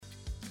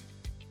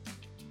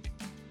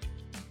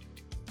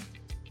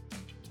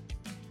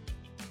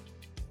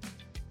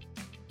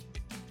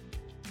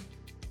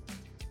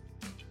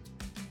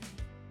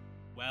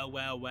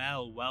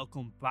Well,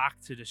 welcome back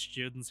to the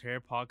Students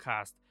Here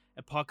podcast,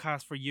 a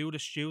podcast for you, the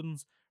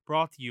students,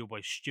 brought to you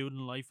by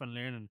Student Life and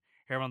Learning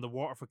here on the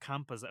Waterford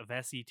campus of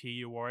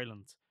SETU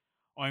Ireland.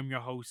 I'm your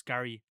host,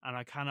 Gary, and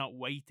I cannot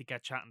wait to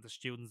get chatting to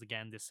students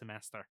again this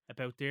semester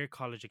about their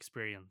college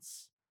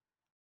experience.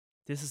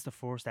 This is the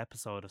first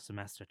episode of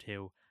semester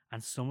 2,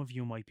 and some of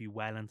you might be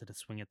well into the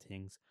swing of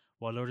things,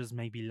 while others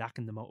may be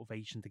lacking the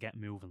motivation to get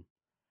moving.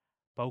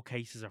 Both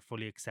cases are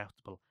fully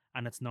acceptable,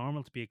 and it's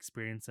normal to be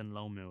experiencing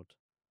low mood.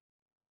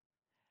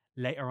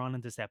 Later on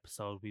in this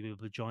episode, we will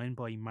be joined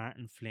by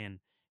Martin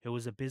Flynn, who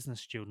is a business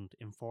student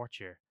in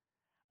fourth year,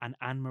 and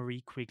Anne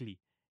Marie Quigley,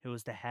 who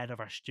is the head of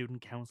our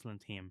student counselling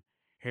team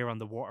here on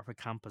the Waterford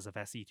campus of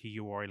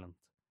SETU Ireland.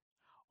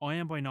 I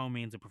am by no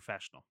means a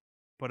professional,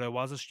 but I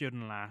was a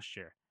student last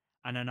year,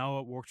 and I know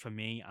what worked for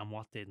me and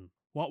what didn't.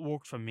 What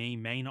worked for me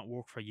may not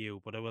work for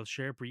you, but I will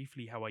share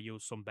briefly how I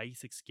used some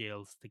basic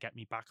skills to get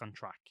me back on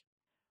track.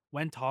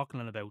 When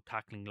talking about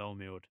tackling low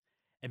mood,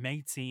 it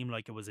may seem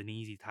like it was an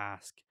easy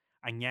task.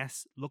 And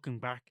yes, looking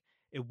back,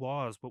 it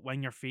was, but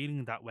when you're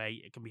feeling that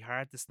way, it can be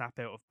hard to snap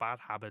out of bad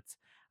habits.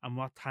 And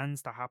what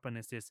tends to happen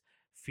is this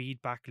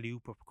feedback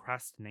loop of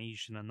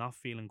procrastination and not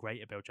feeling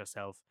great about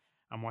yourself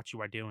and what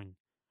you are doing.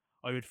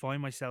 I would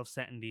find myself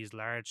setting these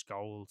large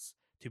goals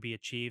to be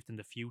achieved in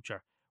the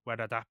future,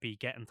 whether that be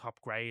getting top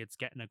grades,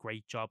 getting a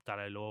great job that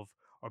I love,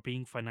 or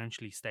being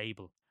financially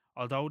stable.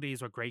 Although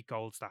these were great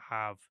goals to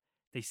have,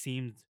 they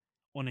seemed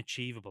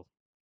unachievable.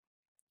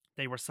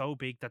 They were so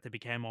big that they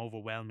became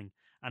overwhelming,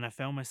 and I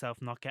found myself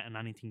not getting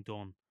anything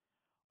done.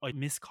 I'd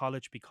miss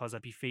college because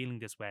I'd be feeling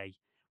this way,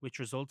 which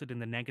resulted in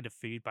the negative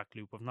feedback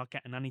loop of not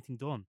getting anything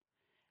done.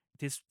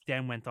 This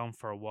then went on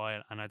for a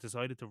while, and I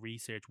decided to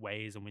research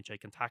ways in which I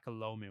can tackle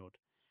low mood.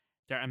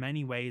 There are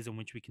many ways in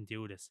which we can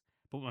do this,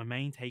 but my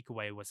main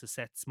takeaway was to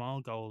set small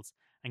goals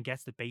and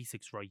get the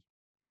basics right.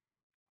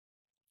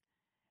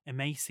 It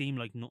may seem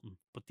like nothing,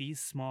 but these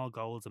small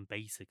goals and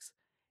basics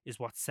is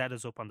what set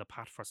us up on the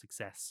path for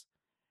success.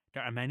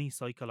 There are many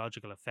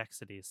psychological effects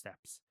to these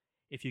steps.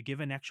 If you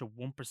give an extra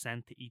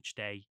 1% to each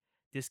day,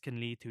 this can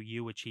lead to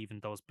you achieving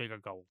those bigger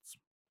goals.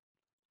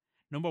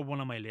 Number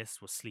one on my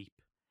list was sleep.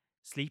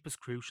 Sleep is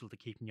crucial to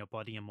keeping your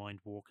body and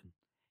mind working.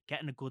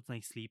 Getting a good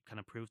night's sleep can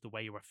improve the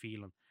way you are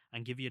feeling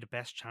and give you the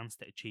best chance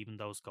to achieving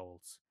those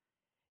goals.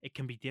 It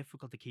can be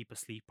difficult to keep a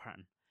sleep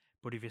pattern,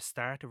 but if you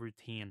start a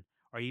routine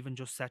or even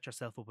just set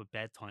yourself up a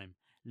bedtime,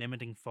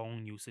 limiting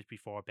phone usage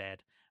before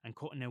bed and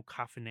cutting out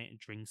caffeinated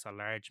drinks or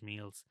large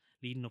meals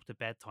leading up to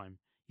bedtime,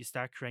 you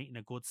start creating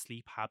a good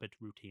sleep habit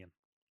routine.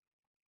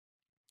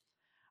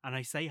 And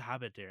I say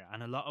habit there,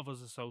 and a lot of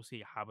us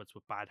associate habits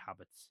with bad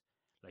habits,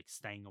 like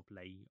staying up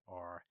late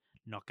or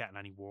not getting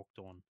any work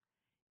done.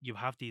 You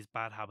have these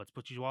bad habits,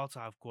 but you also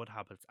have good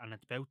habits, and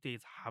it's about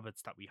these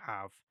habits that we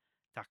have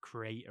that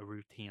create a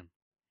routine.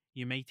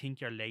 You may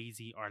think you're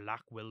lazy or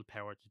lack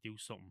willpower to do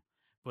something,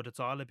 but it's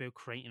all about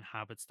creating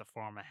habits that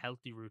form a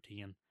healthy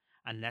routine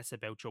and less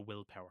about your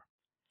willpower.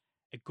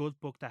 A good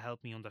book that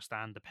helped me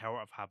understand the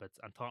power of habits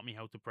and taught me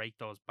how to break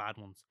those bad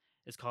ones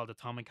is called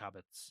Atomic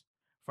Habits.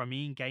 For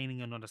me,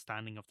 gaining an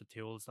understanding of the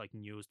tools I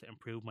can use to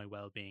improve my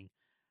well being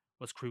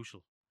was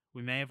crucial.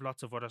 We may have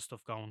lots of other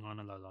stuff going on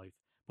in our life,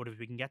 but if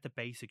we can get the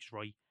basics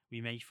right, we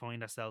may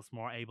find ourselves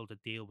more able to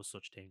deal with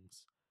such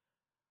things.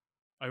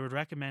 I would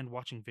recommend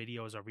watching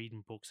videos or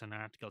reading books and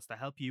articles to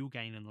help you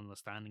gain an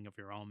understanding of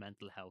your own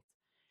mental health.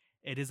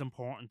 It is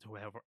important,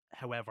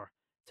 however,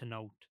 to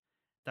note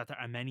that there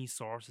are many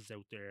sources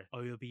out there. I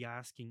will be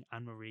asking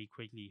Anne Marie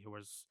Quigley, who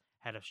is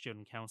head of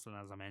student counselling,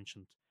 as I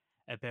mentioned,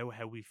 about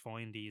how we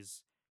find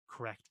these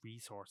correct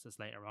resources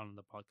later on in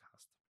the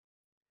podcast.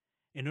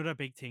 Another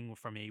big thing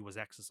for me was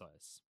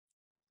exercise.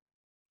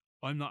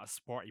 I'm not a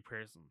sporty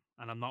person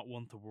and I'm not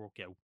one to work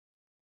out.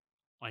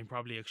 I'm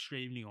probably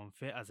extremely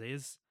unfit as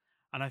is,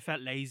 and I felt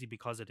lazy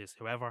because of this.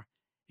 However,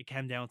 it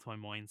came down to my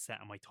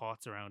mindset and my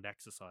thoughts around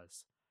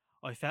exercise.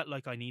 I felt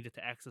like I needed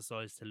to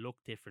exercise to look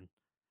different,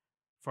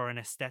 for an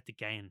aesthetic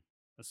gain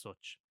as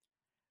such.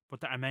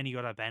 But there are many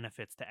other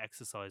benefits to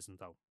exercising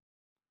though.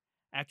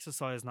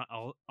 Exercise not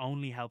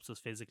only helps us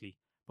physically,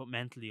 but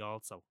mentally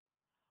also.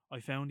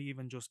 I found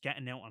even just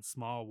getting out on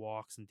small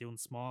walks and doing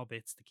small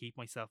bits to keep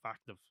myself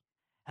active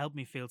helped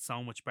me feel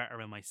so much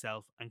better in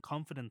myself and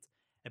confident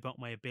about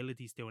my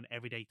abilities doing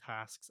everyday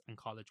tasks and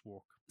college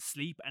work.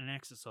 Sleep and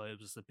exercise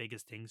was the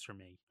biggest things for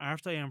me.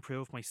 After I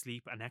improved my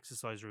sleep and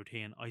exercise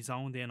routine, I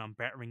zoned in on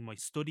bettering my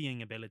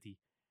studying ability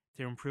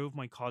to improve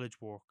my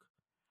college work.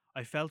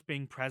 I felt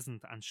being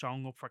present and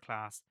showing up for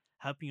class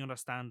helped me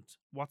understand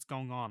what's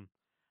going on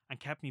and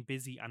kept me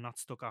busy and not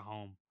stuck at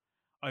home.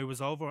 I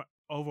was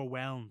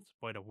overwhelmed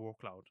by the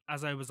workload,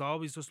 as I was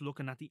always just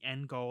looking at the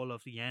end goal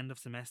of the end of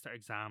semester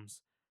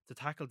exams. To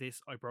tackle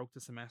this, I broke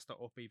the semester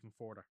up even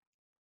further.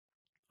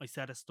 I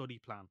set a study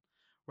plan.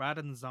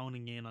 Rather than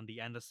zoning in on the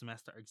end of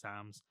semester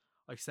exams,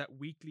 I set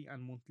weekly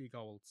and monthly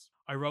goals.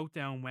 I wrote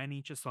down when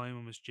each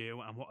assignment was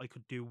due and what I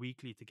could do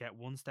weekly to get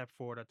one step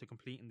further to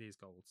completing these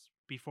goals.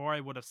 Before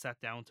I would have sat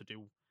down to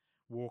do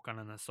work on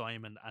an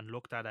assignment and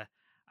looked at it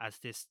as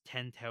this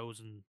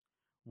 10,000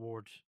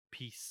 word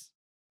piece.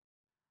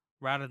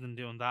 Rather than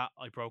doing that,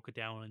 I broke it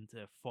down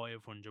into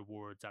 500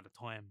 words at a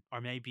time,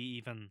 or maybe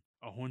even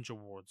 100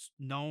 words.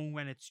 Knowing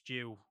when it's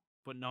due,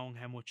 but knowing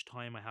how much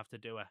time I have to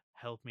do it,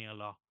 helped me a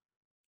lot.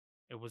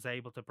 It was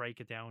able to break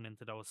it down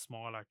into those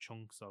smaller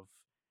chunks of,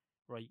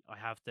 right, I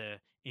have the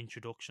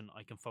introduction,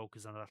 I can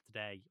focus on that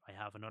today. I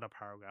have another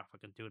paragraph, I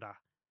can do that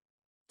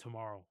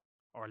tomorrow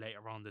or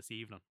later on this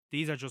evening.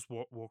 These are just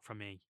what work for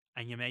me,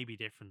 and you may be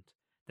different.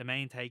 The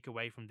main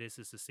takeaway from this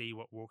is to see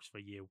what works for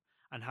you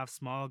and have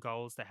small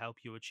goals to help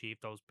you achieve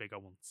those bigger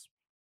ones.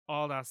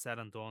 All that said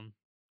and done,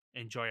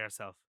 enjoy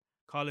yourself.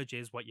 College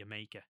is what you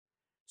make it.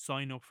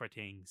 Sign up for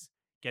things.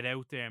 Get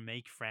out there and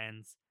make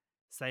friends.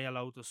 Say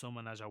hello to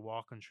someone as you're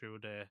walking through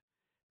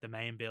the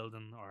main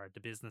building or the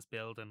business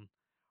building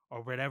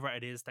or wherever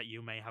it is that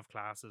you may have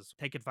classes.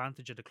 Take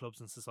advantage of the clubs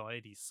and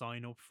societies.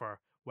 Sign up for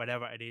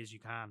whatever it is you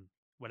can,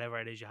 whatever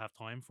it is you have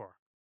time for.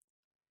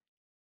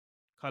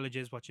 College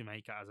is what you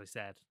make it, as I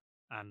said,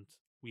 and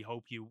we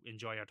hope you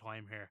enjoy your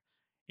time here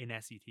in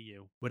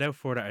SETU. Without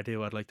further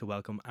ado, I'd like to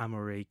welcome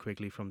Anne-Marie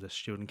Quigley from the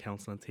student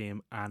counselling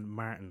team and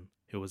Martin,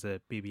 who was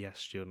a BBS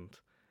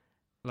student.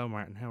 Hello,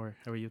 Martin. How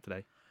are you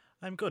today?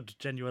 I'm good.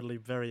 Genuinely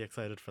very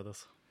excited for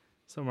this.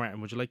 So, Martin,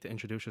 would you like to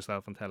introduce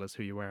yourself and tell us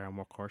who you are and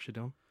what course you're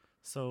doing?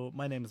 So,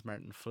 my name is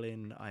Martin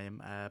Flynn. I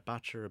am a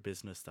Bachelor of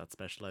Business that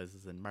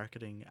specialises in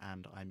marketing,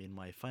 and I'm in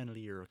my final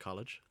year of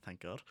college, thank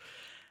God.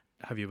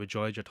 Have you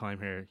enjoyed your time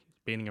here?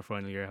 Being in your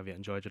final year, have you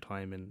enjoyed your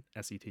time in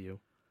SETU?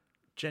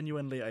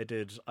 Genuinely, I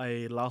did.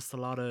 I lost a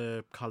lot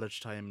of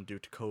college time due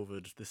to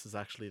COVID. This is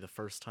actually the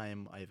first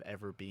time I've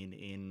ever been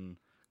in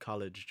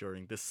college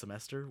during this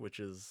semester,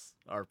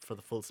 or for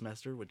the full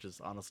semester, which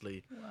is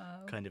honestly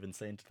kind of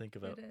insane to think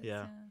about. It is,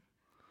 yeah.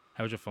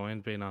 How did you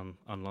find being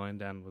online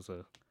then? Was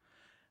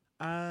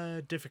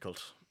it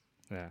difficult?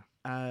 Yeah.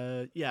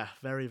 Yeah,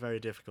 very, very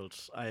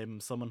difficult. I'm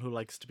someone who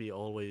likes to be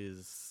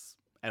always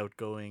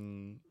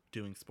outgoing,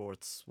 doing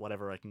sports,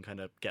 whatever I can kind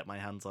of get my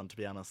hands on, to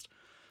be honest.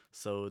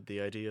 So the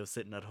idea of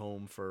sitting at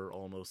home for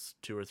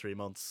almost 2 or 3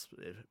 months,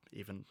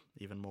 even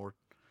more,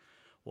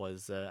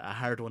 was a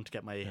hard one to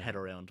get my head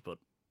around. But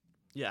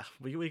yeah,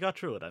 we got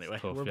through it anyway.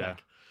 Tough, We're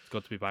back. It's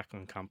good to be back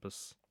on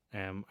campus.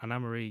 And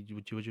Anne-Marie,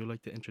 would you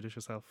like to introduce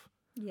yourself?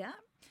 Yeah.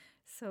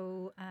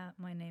 So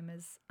my name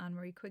is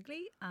Anne-Marie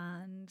Quigley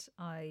and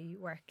I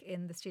work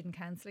in the student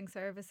counselling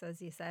service,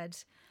 as you said.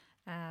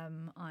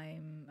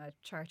 I'm a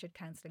chartered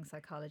counselling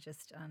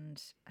psychologist and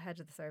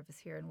head of the service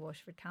here in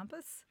Waterford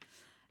campus.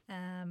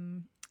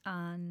 And,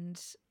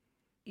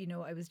 you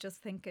know, I was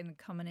just thinking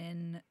coming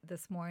in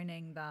this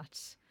morning that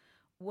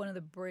one of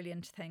the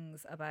brilliant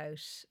things about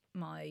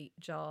my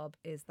job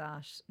is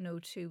that no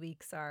 2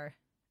 weeks are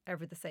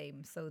ever the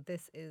same. So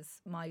this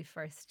is my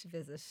first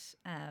visit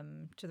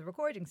to the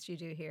recording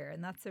studio here,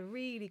 and that's a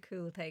really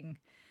cool thing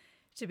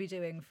to be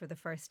doing for the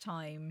first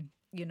time,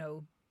 you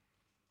know,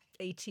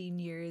 18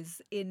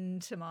 years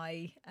into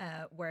my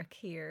work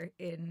here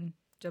in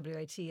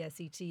WIT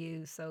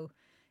SETU. So,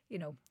 you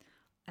know,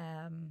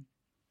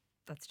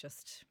 that's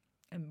just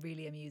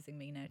really amusing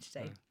me now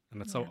today. Yeah.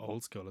 And it's so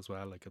old school as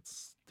well. Like,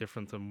 it's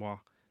different than what...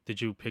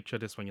 Did you picture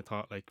this when you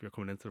thought, like, you're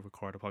coming in to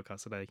record a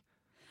podcast today?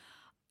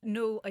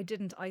 No, I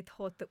didn't. I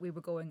thought that we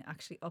were going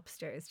actually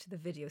upstairs to the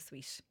video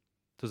suite.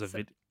 There's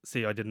a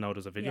See, I didn't know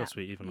there's a video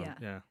suite even.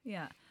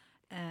 Yeah.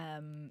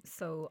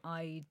 So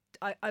I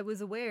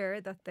was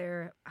aware that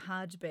there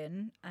had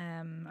been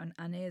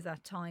and is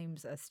at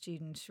times a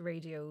student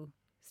radio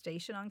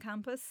station on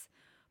campus,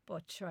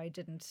 but I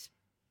didn't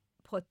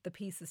put the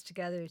pieces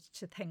together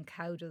to think,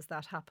 how does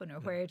that happen or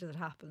where does it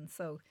happen?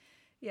 So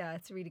yeah,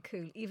 it's really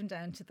cool, even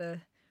down to the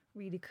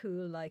really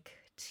cool like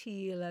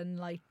teal and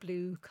light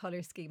blue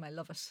colour scheme. I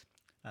love it.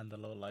 And the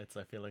low lights,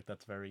 I feel like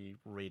that's very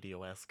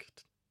radio-esque.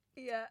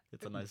 Yeah.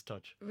 It's a nice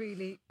touch.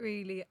 Really,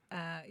 really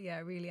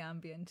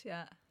ambient,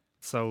 yeah.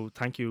 So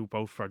thank you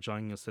both for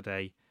joining us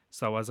today.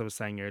 So as I was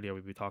saying earlier,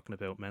 we'll be talking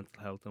about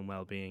mental health and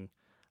well-being,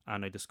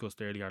 and I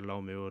discussed earlier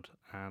low mood,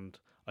 and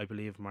I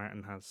believe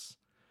Martin has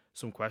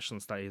some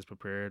questions that he's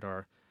prepared,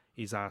 or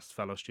he's asked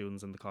fellow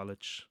students in the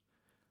college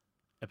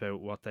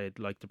about what they'd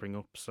like to bring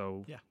up.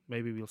 So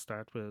maybe we'll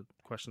start with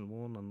question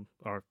one,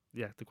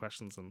 the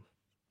questions, and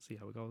see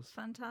how it goes.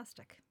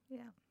 Fantastic.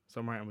 Yeah.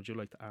 So Martin, would you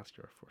like to ask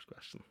your first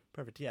question?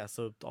 Perfect. Yeah,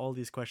 so all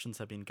these questions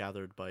have been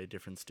gathered by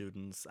different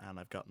students, and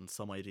I've gotten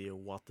some idea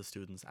what the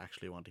students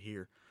actually want to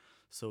hear.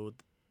 So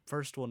the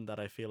first one that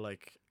I feel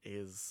like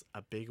is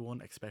a big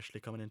one, especially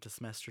coming into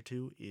semester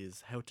 2,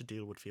 is how to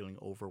deal with feeling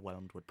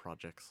overwhelmed with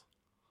projects.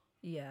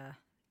 Yeah,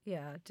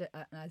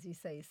 as you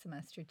say,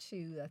 semester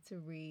 2, that's a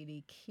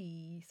really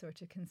key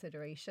sort of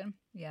consideration.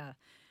 Yeah,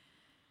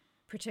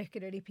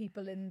 particularly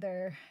people in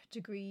their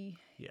degree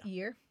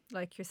year,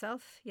 like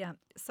yourself. Yeah,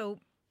 so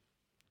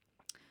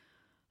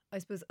I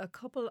suppose a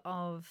couple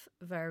of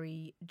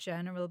very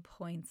general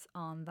points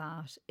on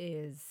that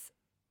is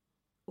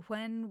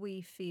when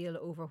we feel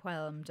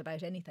overwhelmed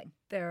about anything,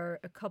 there are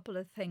a couple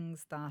of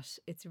things that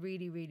it's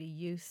really, really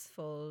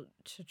useful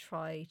to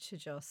try to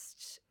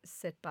just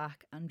sit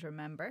back and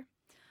remember.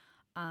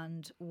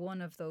 And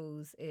one of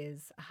those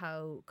is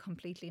how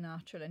completely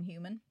natural and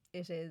human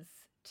it is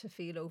to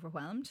feel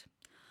overwhelmed.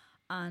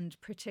 And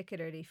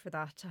particularly for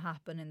that to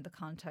happen in the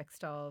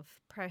context of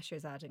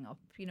pressures adding up,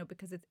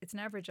 because it's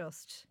never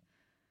just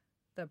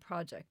the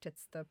project.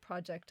 It's the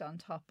project on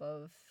top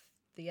of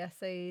the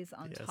essays,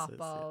 on top essays,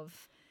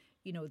 of,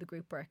 the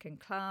group work in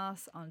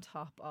class, on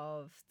top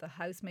of the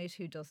housemate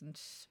who doesn't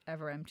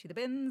ever empty the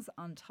bins,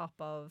 on top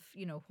of,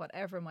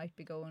 whatever might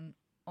be going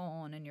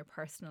on in your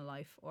personal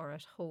life or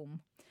at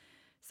home.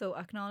 So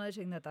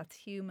acknowledging that that's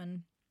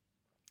human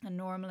and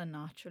normal and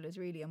natural is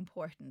really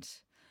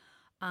important.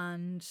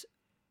 And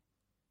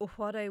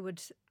what I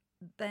would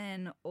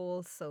then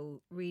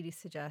also really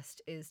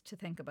suggest is to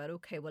think about,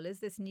 okay, well, is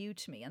this new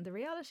to me? And the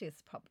reality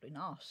is probably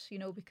not,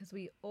 because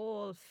we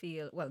all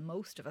feel, well,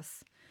 most of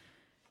us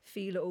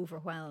feel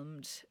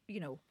overwhelmed,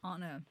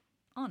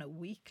 on a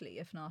weekly,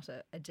 if not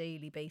a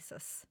daily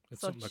basis.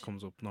 It's something that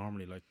comes up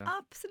normally like that.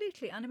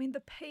 Absolutely. And I mean, the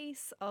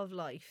pace of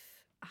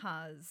life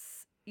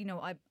has,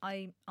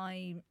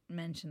 I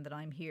mentioned that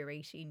I'm here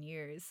 18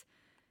 years.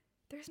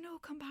 There's no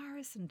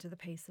comparison to the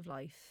pace of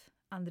life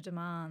and the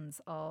demands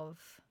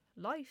of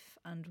life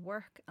and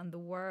work and the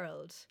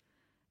world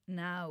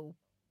now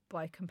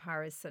by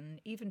comparison,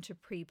 even to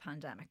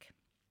pre-pandemic.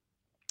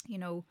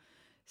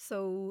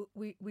 So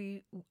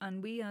we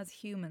as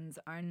humans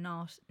are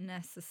not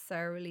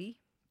necessarily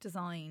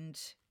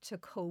designed to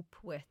cope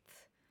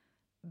with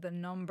the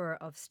number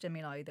of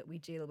stimuli that we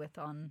deal with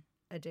on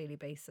a daily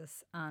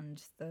basis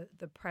and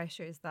the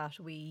pressures that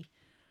we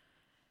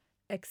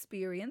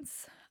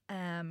experience.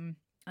 And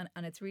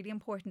it's really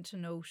important to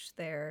note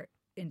there,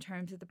 in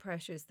terms of the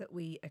pressures that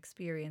we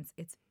experience,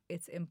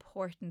 it's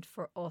important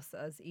for us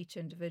as each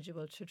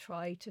individual to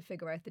try to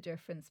figure out the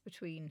difference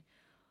between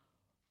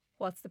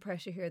what's the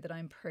pressure here that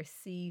I'm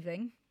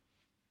perceiving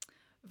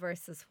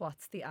versus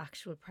what's the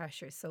actual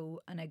pressure.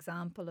 So an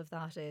example of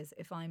that is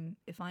if I'm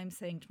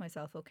saying to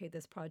myself, okay,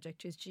 this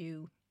project is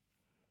due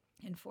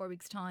in 4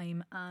 weeks'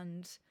 time,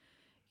 and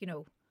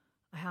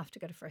I have to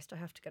get it first.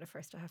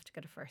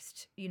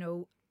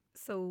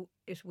 So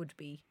it would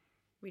be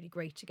really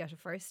great to get it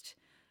first.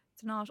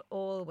 It's not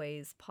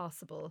always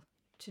possible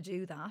to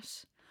do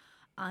that,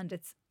 and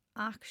it's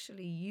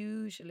actually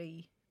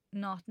usually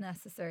not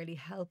necessarily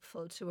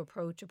helpful to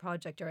approach a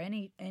project or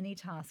any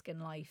task in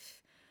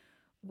life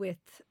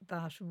with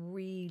that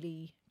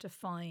really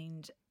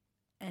defined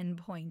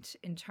endpoint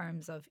in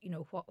terms of,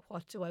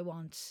 what do I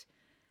want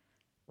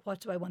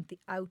the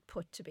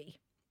output to be.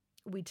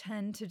 We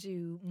tend to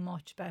do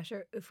much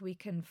better if we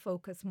can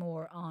focus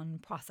more on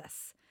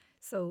process.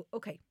 So,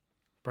 okay,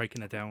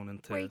 Breaking it down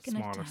into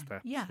smaller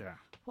steps. Yeah.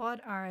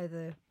 What are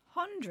the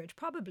 100,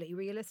 probably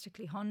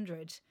realistically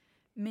 100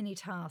 mini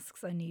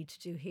tasks I need to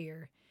do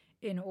here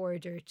in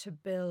order to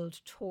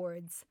build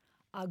towards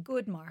a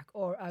good mark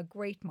or a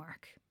great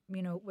mark,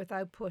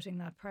 without putting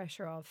that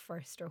pressure of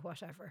first or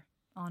whatever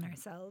on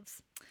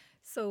ourselves.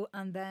 So,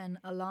 and then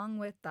along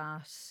with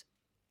that,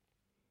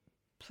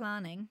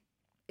 planning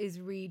is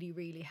really,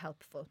 really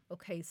helpful.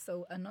 Okay,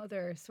 so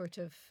another sort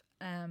of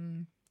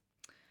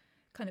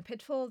kind of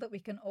pitfall that we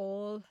can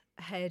all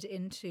head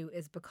into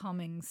is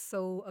becoming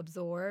so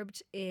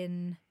absorbed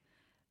in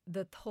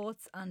the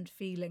thoughts and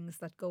feelings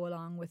that go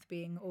along with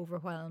being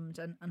overwhelmed.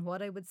 And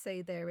what I would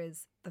say there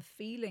is the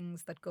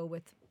feelings that go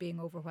with being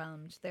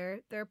overwhelmed,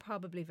 they're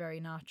probably very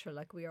natural.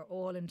 Like, we are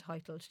all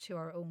entitled to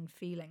our own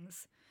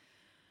feelings.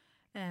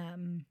 But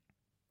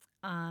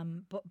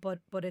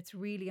it's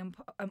really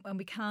important, and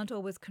we can't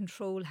always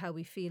control how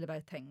we feel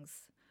about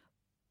things.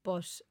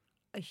 But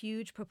a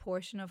huge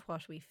proportion of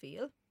what we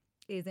feel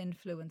is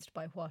influenced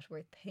by what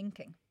we're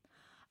thinking.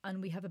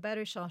 And we have a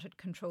better shot at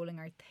controlling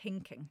our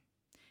thinking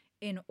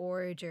in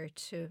order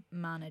to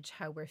manage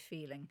how we're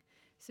feeling.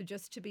 So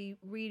just to be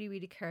really,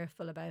 really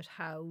careful about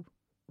how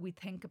we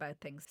think about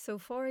things. So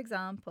for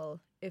example,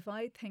 if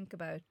I think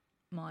about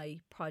my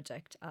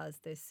project as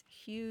this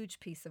huge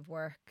piece of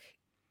work,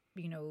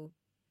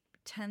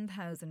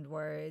 10,000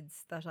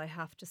 words that I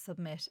have to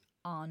submit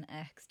on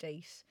X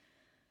date,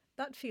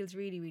 that feels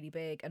really, really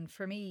big. And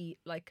for me,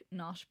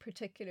 not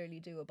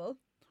particularly doable.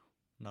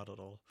 Not at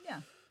all.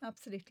 Yeah,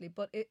 absolutely.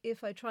 But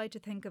if I try to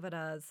think of it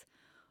as,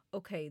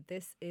 okay,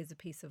 this is a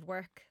piece of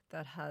work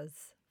that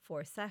has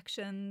 4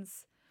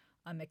 sections.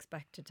 I'm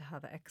expected to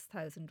have X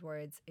thousand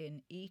words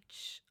in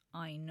each.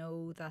 I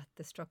know that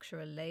the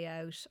structural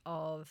layout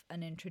of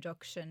an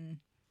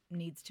introduction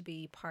needs to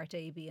be part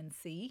A, B, and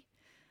C.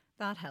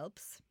 That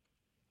helps.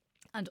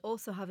 And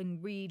also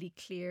having really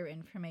clear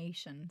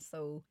information.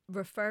 So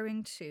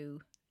referring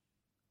to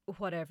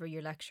whatever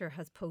your lecturer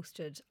has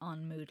posted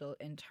on Moodle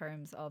in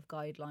terms of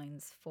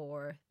guidelines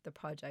for the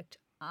project,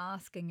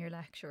 asking your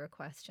lecturer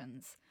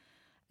questions,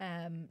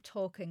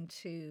 talking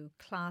to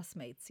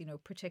classmates,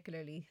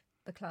 particularly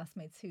the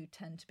classmates who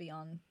tend to be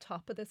on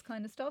top of this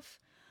kind of stuff,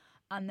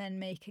 and then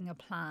making a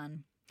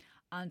plan.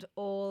 And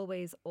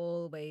always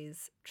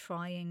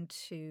trying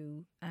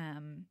to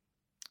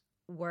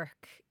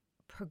work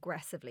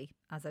progressively,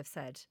 as I've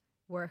said,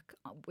 work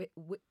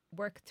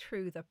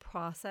through the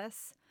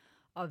process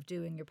of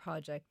doing your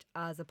project,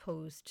 as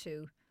opposed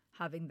to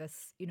having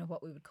this, you know,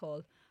 what we would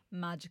call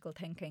magical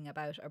thinking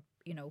about a,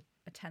 you know,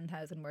 a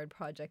 10,000 word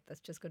project that's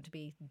just going to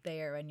be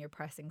there and you're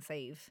pressing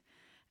save.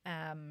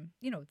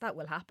 You know, that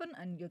will happen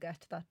and you'll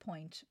get to that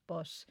point,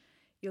 but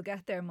you'll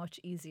get there much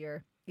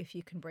easier if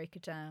you can break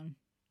it down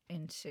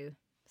into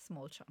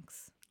small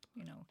chunks,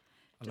 you know.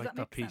 I like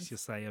that piece you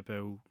say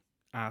about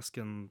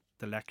asking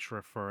the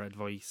lecturer for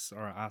advice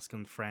or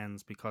asking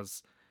friends,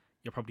 because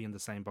you're probably in the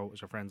same boat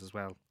as your friends as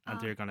well, and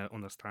they're going to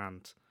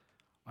understand,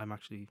 I'm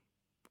actually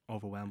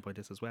overwhelmed by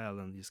this as well,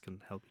 and you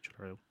can help each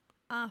other out.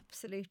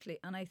 Absolutely.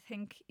 And I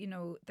think, you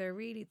know, there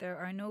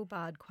are no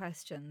bad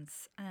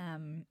questions,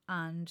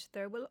 and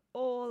there will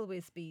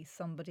always be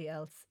somebody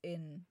else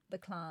in the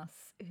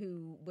class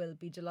who will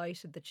be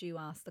delighted that you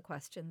asked the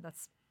question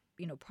that's,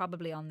 you know,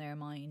 probably on their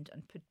mind,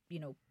 and, you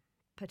know,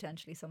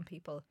 potentially some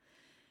people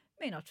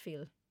may not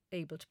feel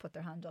able to put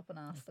their hand up and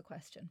ask the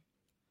question.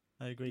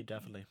 I agree,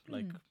 definitely.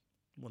 Like,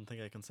 one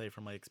thing I can say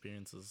from my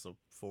experiences of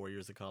 4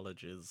 years of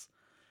college is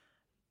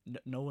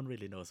no one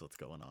really knows what's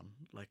going on.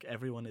 Like,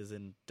 everyone is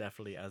in,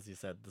 definitely, as you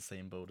said, the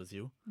same boat as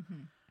you.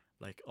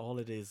 Like, all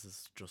it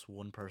is just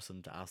one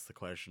person to ask the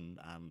question,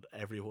 and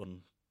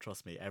everyone,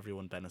 trust me,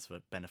 everyone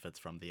benefits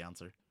from the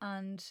answer.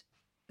 And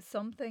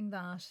something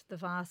that the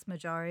vast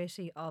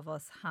majority of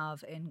us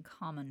have in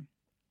common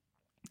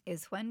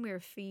is when we're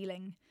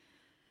feeling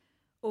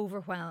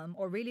overwhelm,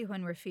 or really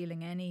when we're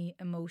feeling any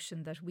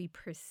emotion that we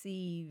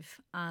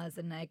perceive as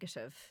a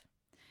negative,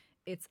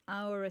 it's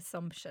our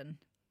assumption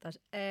that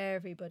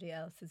everybody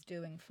else is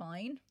doing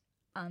fine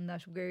and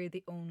that we're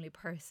the only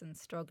person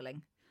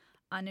struggling.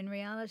 And in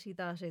reality,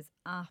 that is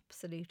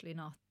absolutely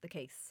not the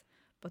case.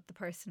 But the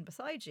person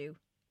beside you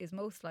is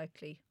most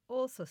likely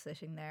also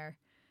sitting there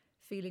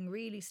feeling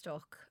really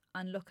stuck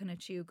and looking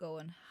at you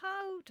going,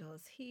 how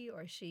does he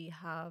or she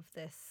have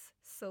this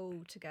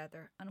so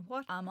together? And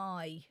what am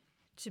I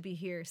to be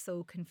here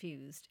so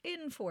confused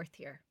in 4th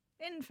year,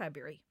 in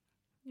February,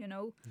 you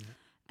know?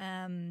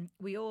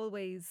 We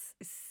always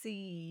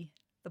see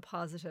the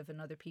positive in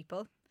other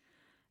people,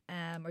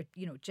 or,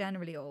 you know,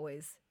 generally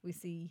always we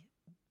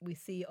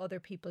see other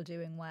people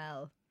doing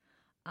well,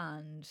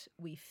 and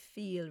we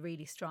feel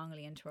really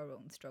strongly into our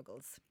own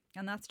struggles,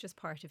 and that's just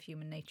part of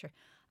human nature.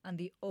 And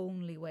the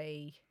only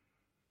way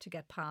to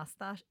get past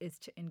that is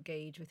to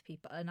engage with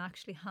people and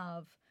actually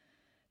have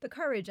the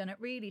courage, and it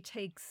really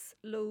takes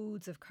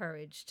loads of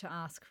courage to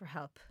ask for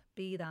help.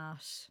 Be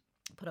that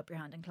put up your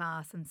hand in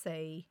class and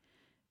say,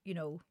 you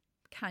know,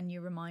 can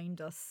you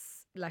remind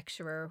us,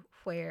 lecturer,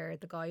 where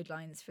the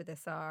guidelines for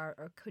this are,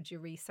 or could you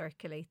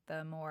recirculate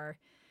them? Or,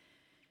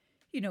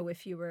 you know,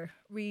 if you were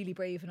really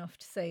brave enough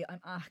to say,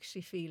 I'm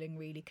actually feeling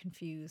really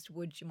confused,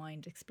 would you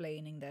mind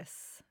explaining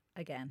this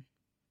again?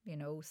 You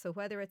know, so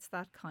whether it's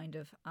that kind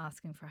of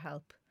asking for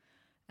help,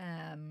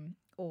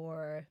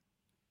 or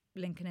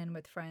linking in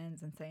with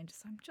friends and saying,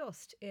 I'm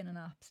just in an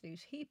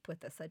absolute heap with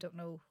this, I don't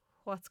know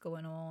what's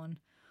going on,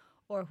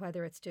 or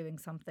whether it's doing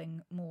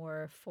something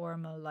more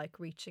formal like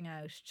reaching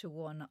out to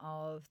one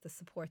of the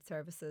support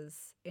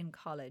services in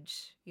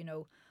college. You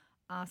know,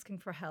 asking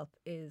for help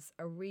is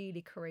a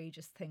really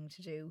courageous thing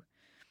to do.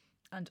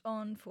 And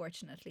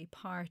unfortunately,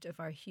 part of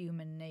our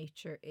human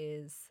nature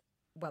is,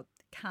 well,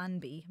 can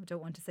be, I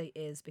don't want to say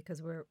is,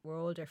 because we're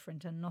all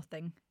different and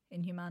nothing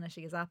in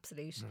humanity is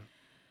absolute. No.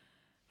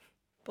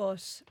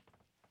 But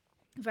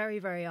very,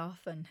 very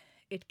often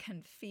it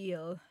can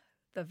feel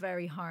the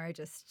very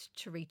hardest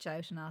to reach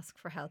out and ask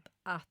for help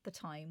at the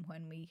time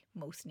when we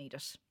most need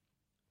it.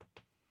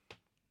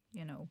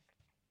 You know.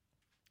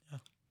 Yeah.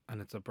 And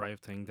it's a brave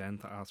thing then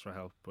to ask for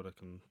help, but it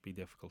can be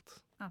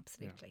difficult.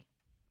 Absolutely.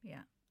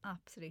 Yeah,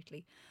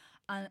 absolutely.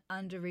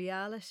 And the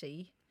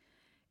reality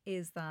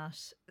is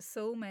that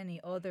so many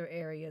other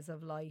areas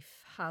of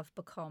life have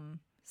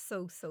become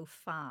so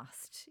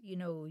fast. You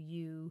know,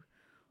 you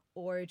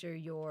order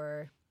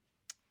your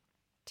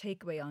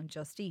takeaway on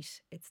Just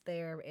Eat, it's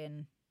there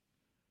in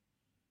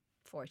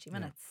 40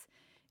 minutes.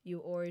 You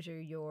order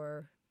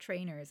your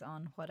trainers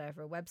on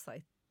whatever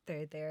website,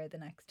 they're there the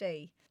next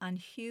day. And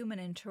human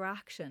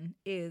interaction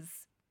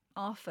is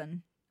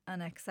often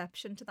an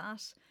exception to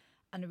that.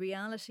 And the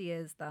reality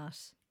is that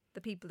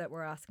the people that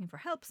we're asking for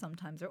help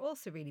sometimes are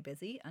also really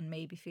busy and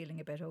maybe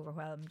feeling a bit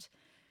overwhelmed.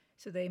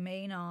 So they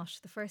may not,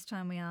 the first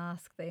time we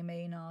ask, they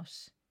may not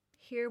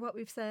hear what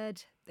we've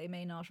said, they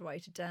may not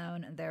write it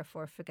down, and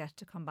therefore forget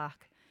to come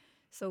back.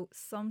 So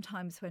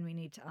sometimes when we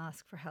need to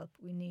ask for help,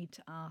 we need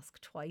to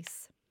ask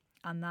twice,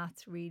 and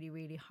that's really,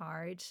 really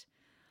hard.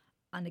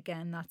 And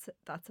again,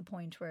 that's a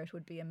point where it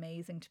would be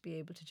amazing to be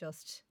able to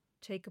just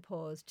take a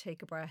pause,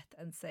 take a breath,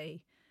 and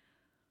say,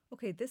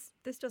 okay,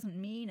 this doesn't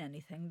mean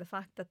anything. The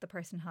fact that the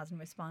person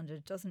hasn't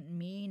responded doesn't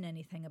mean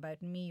anything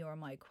about me or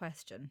my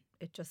question.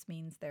 It just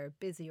means they're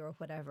busy or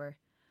whatever.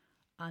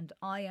 And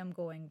I am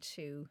going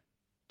to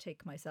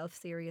take myself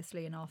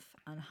seriously enough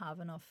and have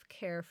enough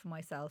care for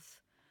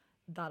myself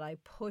that I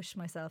push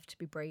myself to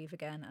be brave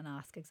again and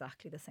ask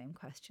exactly the same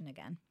question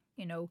again,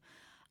 you know.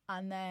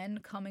 And then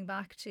coming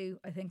back to,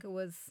 I think it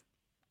was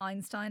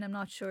Einstein, I'm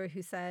not sure,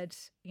 who said,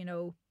 you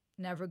know,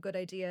 never a good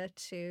idea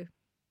to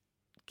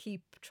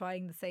keep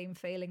trying the same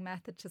failing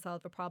method to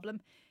solve a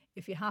problem.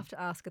 If you have to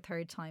ask a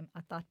third time,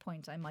 at that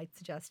point, I might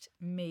suggest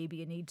maybe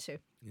you need to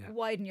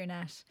widen your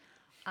net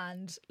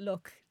and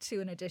look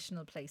to an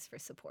additional place for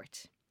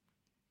support.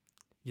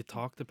 You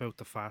talked about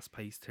the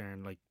fast-paced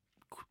turn, like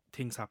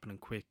things happening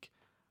quick,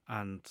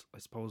 and I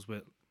suppose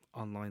with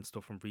online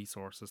stuff and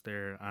resources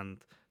there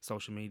and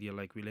social media,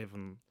 like we live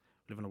in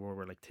a world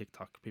where like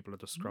TikTok, people are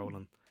just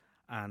scrolling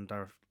and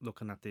are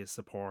looking at these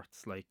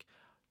supports like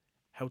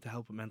how to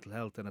help with mental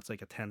health, and it's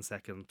like a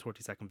 10-second,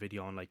 30-second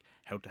video on like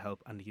how to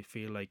help, and you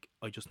feel like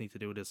I just need to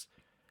do this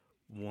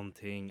one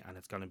thing and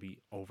it's going to be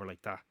over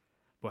like that.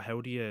 But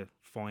how do you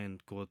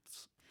find good,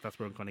 that's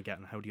where I'm going to get,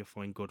 and how do you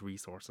find good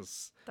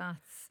resources?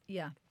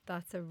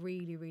 That's a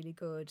really, really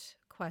good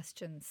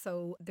question.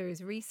 So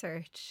there's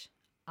research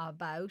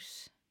about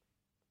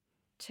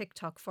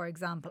TikTok, for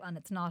example, and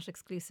it's not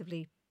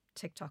exclusively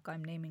TikTok.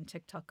 I'm naming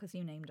TikTok because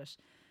you named it,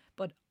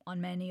 but on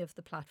many of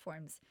the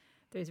platforms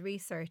there's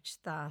research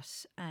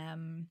that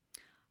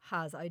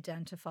has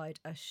identified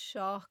a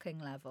shocking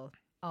level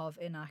of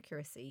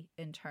inaccuracy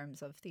in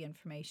terms of the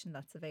information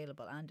that's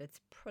available, and it's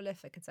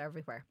prolific, it's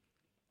everywhere.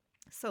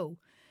 So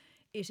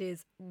it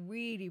is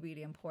really,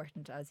 really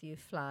important, as you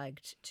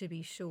flagged, to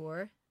be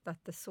sure that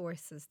the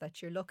sources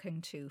that you're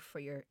looking to for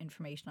your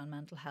information on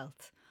mental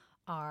health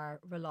are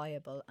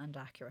reliable and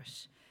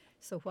accurate.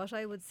 So what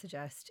I would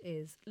suggest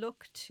is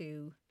look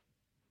to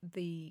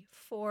the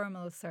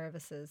formal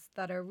services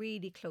that are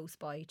really close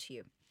by to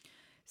you.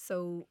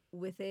 So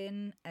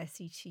within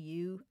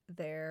SETU,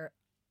 there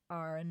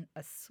are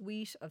a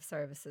suite of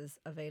services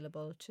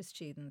available to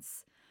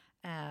students,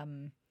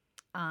 and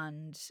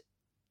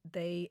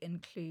they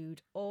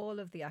include all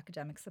of the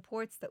academic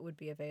supports that would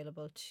be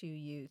available to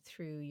you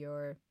through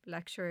your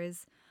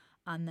lecturers,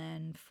 and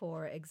then,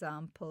 for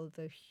example,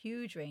 the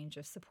huge range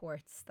of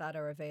supports that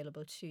are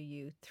available to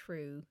you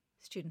through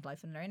Student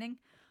Life and Learning,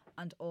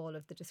 and all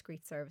of the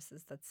discrete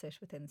services that sit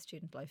within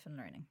Student Life and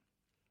Learning.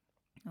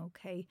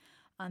 Okay,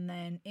 and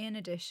then in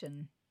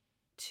addition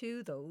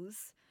to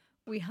those,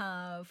 we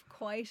have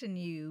quite a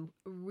new,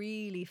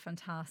 really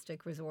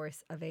fantastic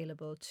resource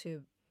available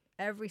to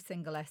every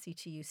single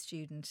SETU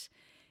student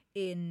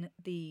in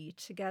the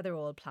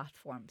TogetherAll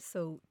platform.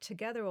 So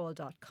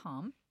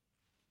togetherall.com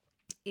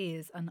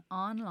is an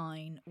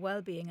online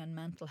wellbeing and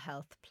mental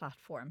health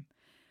platform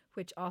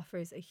which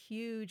offers a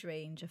huge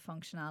range of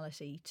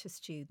functionality to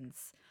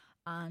students.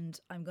 And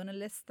I'm going to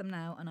list them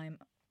now, and I'm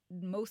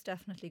most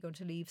definitely going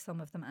to leave some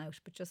of them out,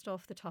 but just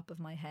off the top of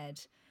my head,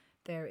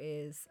 there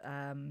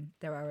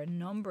are a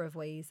number of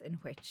ways in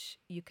which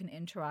you can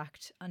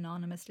interact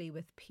anonymously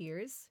with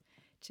peers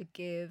to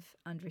give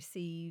and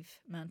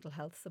receive mental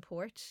health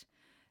support.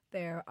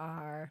 There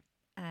are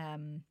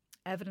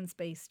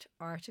evidence-based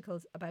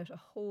articles about a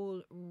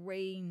whole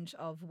range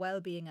of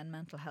well-being and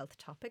mental health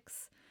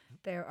topics.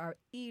 There are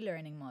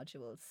e-learning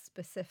modules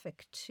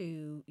specific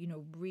to,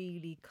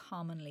 really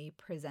commonly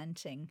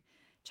presenting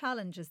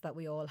challenges that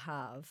we all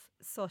have,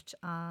 such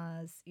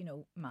as,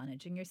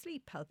 managing your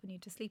sleep, helping you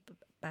to sleep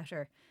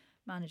better,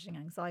 managing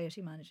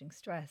anxiety, managing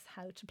stress,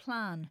 how to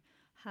plan,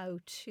 how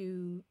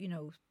to,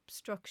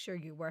 structure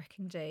your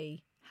working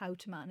day, how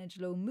to manage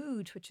low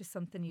mood, which is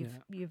something you've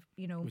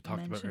we talked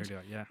mentioned.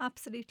 about earlier,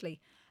 Absolutely.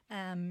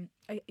 A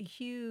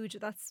huge,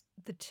 that's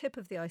the tip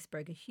of the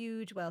iceberg, a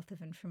huge wealth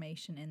of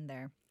information in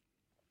there.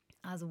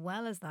 As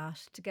well as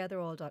that,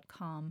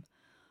 togetherall.com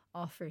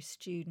offers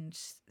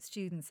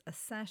students a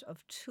set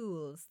of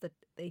tools that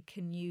they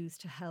can use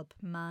to help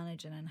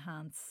manage and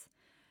enhance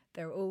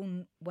their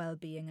own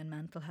well-being and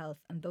mental health,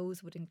 and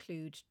those would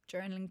include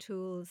journaling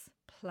tools,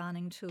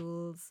 planning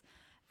tools.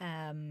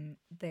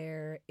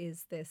 There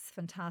is this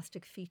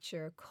fantastic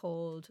feature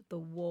called The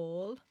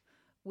Wall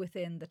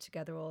within the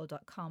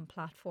togetherall.com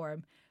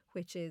platform,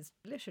 which is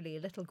literally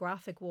a little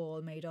graphic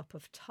wall made up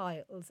of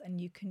tiles, and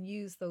you can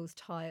use those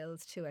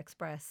tiles to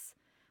express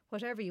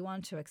whatever you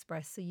want to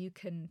express, so you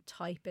can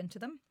type into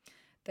them.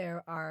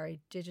 There are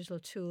digital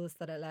tools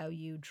that allow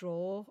you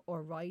draw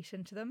or write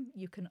into them.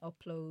 You can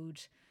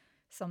upload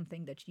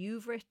something that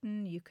you've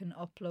written, you can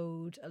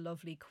upload a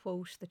lovely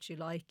quote that you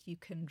like, you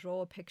can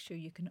draw a picture,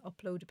 you can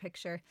upload a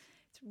picture.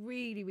 It's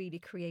really, really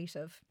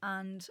creative.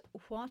 And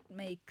what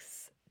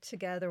makes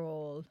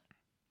TogetherAll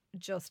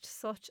just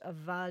such a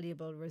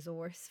valuable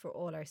resource for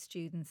all our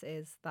students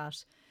is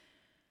that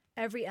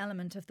every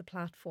element of the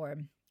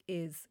platform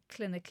is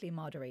clinically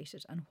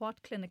moderated. And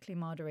what clinically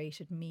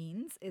moderated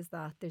means is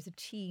that there's a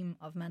team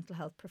of mental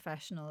health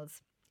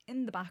professionals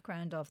in the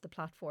background of the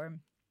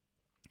platform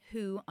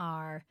who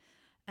are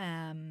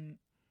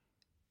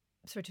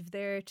sort of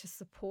there to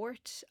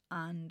support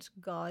and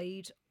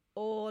guide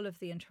all of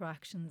the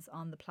interactions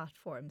on the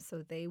platform.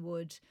 So they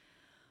would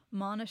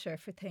monitor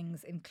for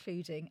things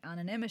including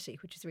anonymity,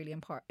 which is really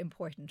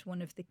important.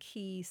 One of the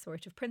key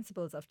sort of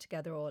principles of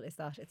TogetherAll is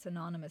that it's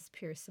anonymous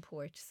peer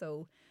support.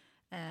 So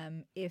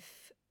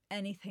if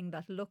anything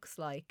that looks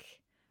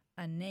like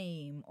a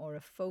name or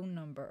a phone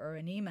number or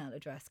an email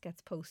address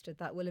gets posted,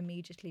 that will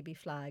immediately be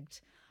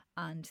flagged,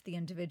 and the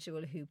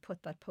individual who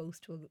put that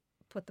post will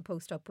put the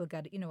post up will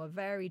get, you know, a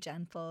very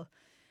gentle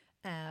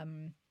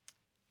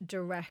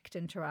direct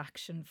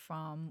interaction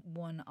from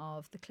one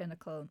of the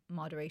clinical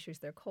moderators.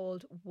 They're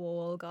called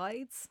wall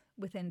guides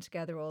within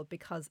Together All,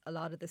 because a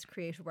lot of this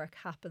creative work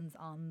happens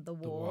on the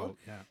wall.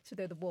 So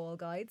they're the wall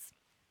guides.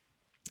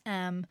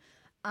 And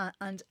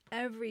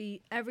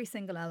every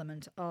single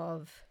element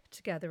of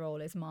Together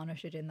All is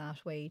monitored in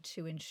that way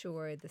to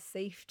ensure the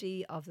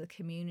safety of the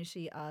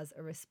community as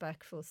a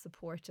respectful,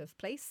 supportive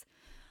place,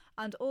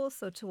 and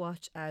also to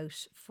watch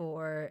out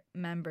for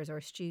members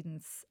or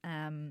students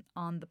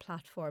on the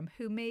platform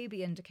who may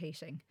be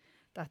indicating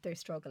that they're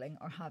struggling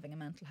or having a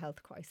mental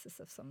health crisis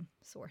of some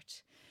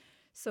sort.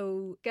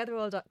 So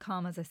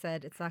togetherall.com, as I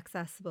said, it's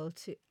accessible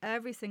to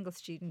every single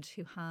student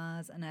who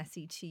has an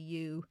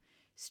SETU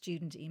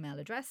student email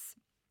address.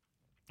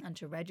 And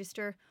to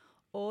register,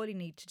 all you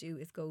need to do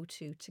is go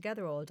to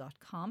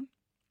togetherall.com,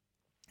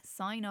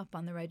 sign up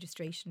on the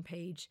registration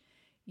page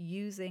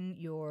using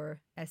your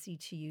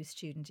SETU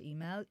student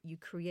email. You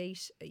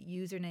create a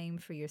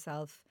username for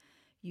yourself,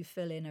 you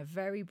fill in a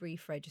very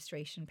brief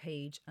registration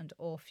page, and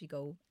off you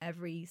go.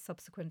 Every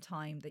subsequent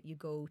time that you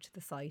go to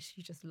the site,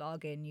 you just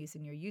log in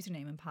using your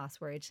username and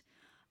password,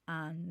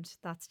 and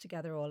that's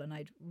Together All. And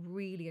I'd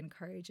really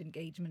encourage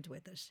engagement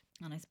with it.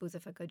 And I suppose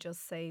if I could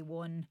just say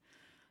one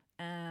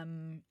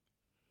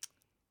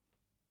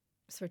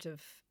sort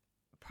of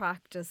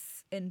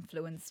practice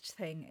influenced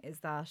thing is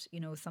that, you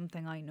know,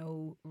 something I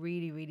know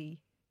really, really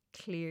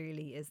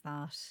clearly is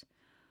that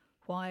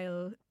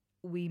while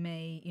we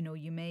may, you know,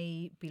 you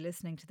may be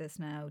listening to this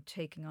now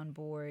taking on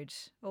board,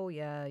 oh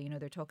yeah, you know,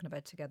 they're talking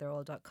about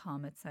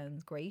togetherall.com, it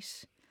sounds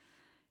great.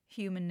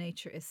 Human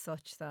nature is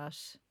such that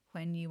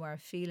when you are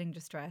feeling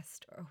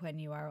distressed or when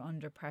you are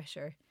under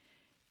pressure,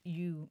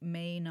 you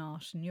may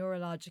not,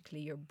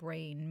 neurologically, your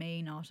brain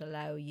may not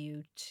allow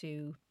you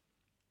to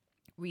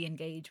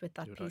re-engage with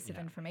that piece of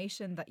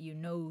information that you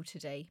know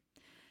today.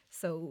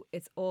 So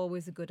it's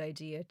always a good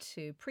idea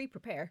to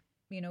pre-prepare,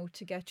 you know,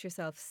 to get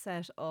yourself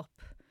set up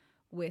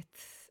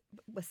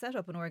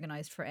and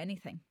organised for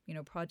anything. You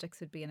know, projects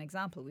would be an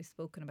example. We've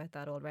spoken about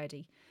that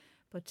already.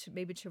 But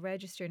maybe to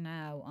register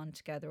now on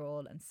Together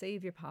All and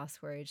save your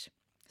password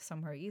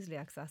somewhere easily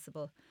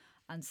accessible.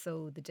 And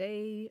so the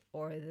day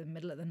or the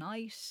middle of the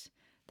night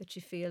that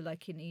you feel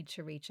like you need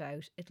to reach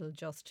out, it'll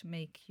just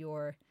make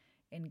your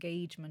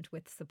engagement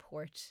with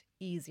support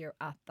easier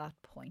at that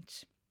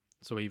point.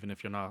 So even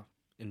if you're not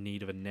in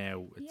need of it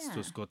now, it's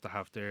just good to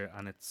have there,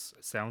 and it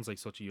sounds like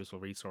such a useful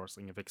resource,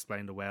 and you've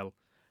explained it well,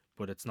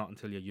 but it's not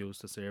until you use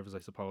the service, I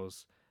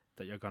suppose,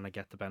 that you're going to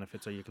get the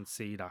benefits, or you can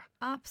see that.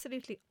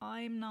 Absolutely.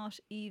 I'm not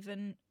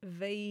even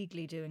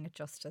vaguely doing it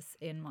justice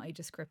in my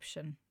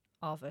description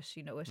of it.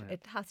 You know,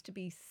 it has to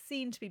be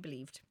seen to be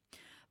believed.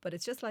 But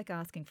it's just like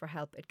asking for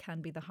help. It can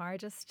be the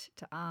hardest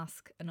to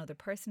ask another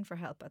person for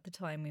help at the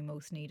time we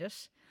most need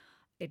it.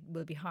 It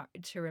will be hard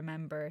to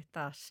remember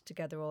that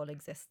Together All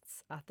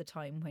exists at the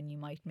time when you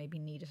might maybe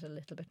need it a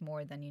little bit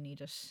more than you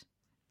need it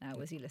now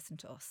as you listen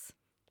to us.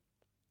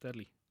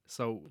 Deadly.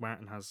 So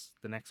Martin has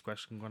the next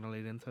question going to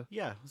lead into.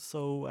 Yeah,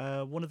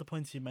 so one of the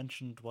points you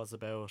mentioned was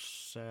about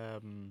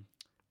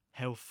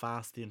how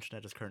fast the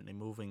internet is currently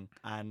moving.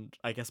 And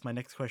I guess my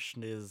next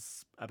question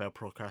is about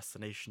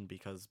procrastination,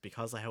 because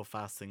of how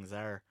fast things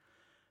are,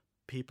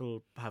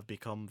 people have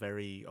become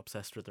very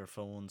obsessed with their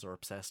phones or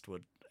obsessed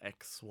with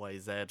X, Y,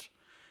 Z,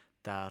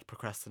 that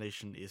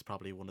procrastination is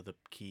probably one of the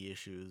key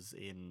issues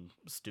in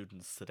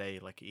students today.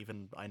 Like,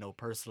 even I know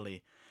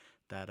personally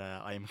that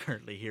I am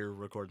currently here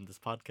recording this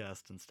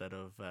podcast instead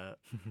of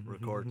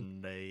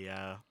recording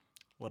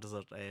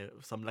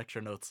some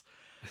lecture notes.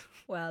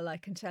 Well, I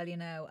can tell you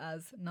now,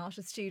 as not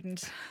a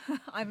student,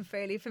 I'm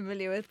fairly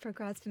familiar with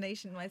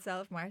procrastination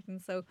myself,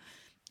 Martin. So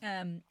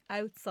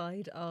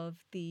outside of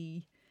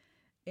the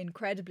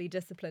incredibly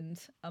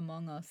disciplined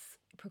among us,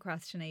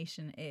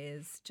 procrastination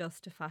is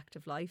just a fact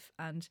of life.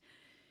 And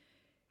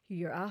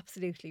you're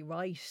absolutely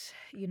right.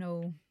 You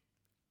know,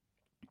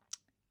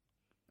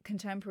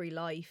 contemporary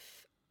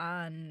life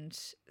and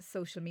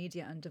social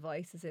media and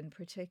devices in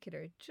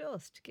particular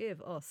just give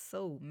us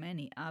so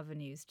many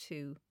avenues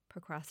to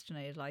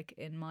procrastinate. Like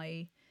in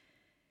my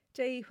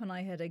day when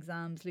I had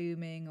exams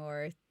looming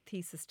or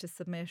thesis to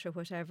submit or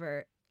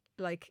whatever,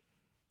 like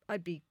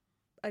I'd be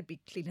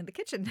cleaning the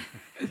kitchen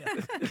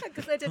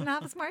because I didn't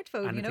have a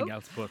smartphone. Anything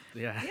else but,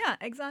 yeah. Yeah,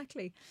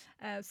 exactly.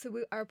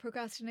 So our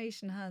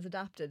procrastination has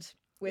adapted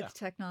with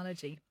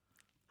technology.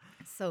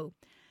 So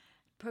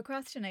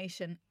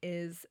procrastination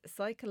is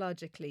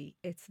psychologically,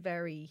 it's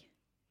very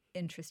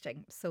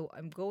interesting. So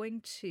I'm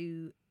going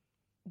to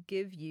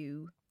give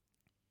you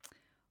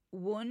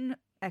one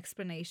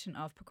explanation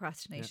of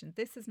procrastination.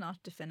 Yeah. This is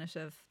not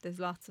definitive. There's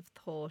lots of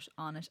thought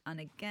on it. And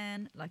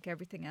again, like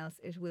everything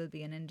else, it will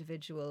be an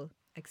individual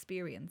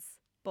experience.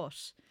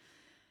 But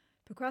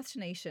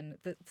procrastination,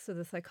 so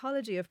the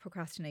psychology of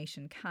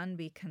procrastination can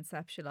be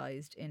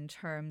conceptualized in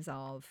terms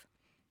of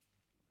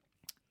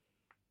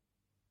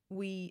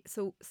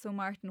so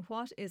Martin,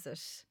 what is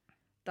it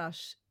that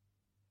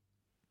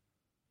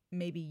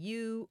maybe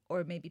you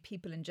or maybe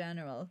people in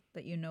general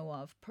that you know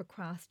of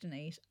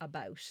procrastinate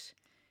about?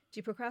 Do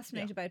you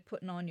procrastinate about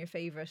putting on your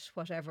favourite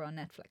whatever on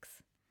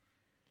Netflix?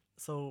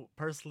 So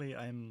personally,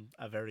 I'm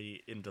a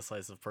very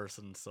indecisive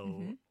person.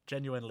 So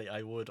genuinely,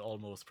 I would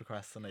almost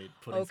procrastinate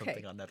putting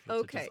something on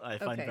Netflix, which is, I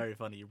find very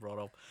funny you brought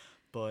up.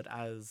 But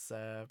as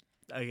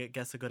I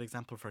guess a good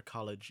example for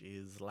college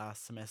is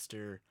last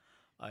semester,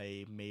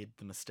 I made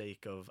the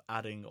mistake of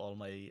adding all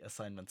my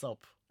assignments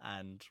up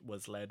and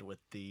was led with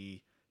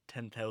the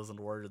 10,000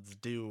 words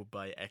due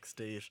by X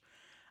date.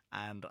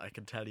 And I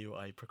can tell you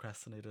I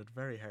procrastinated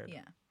very hard.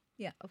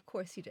 Yeah, of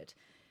course you did.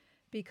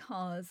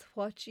 Because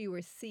what you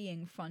were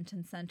seeing front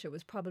and centre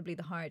was probably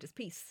the hardest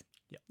piece.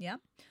 Yeah.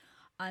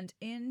 And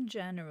in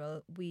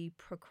general, we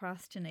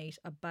procrastinate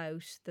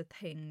about the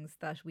things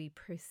that we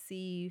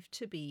perceive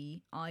to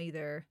be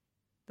either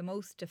the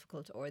most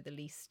difficult or the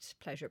least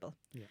pleasurable.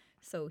 Yeah.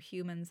 So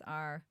humans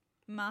are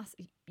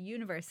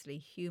universally,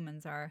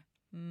 humans are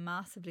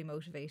massively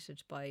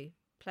motivated by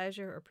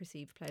pleasure or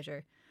perceived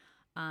pleasure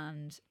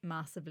and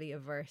massively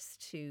averse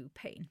to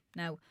pain.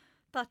 Now,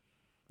 that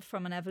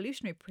from an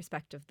evolutionary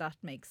perspective, that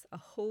makes a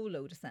whole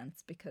load of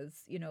sense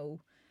because, you know,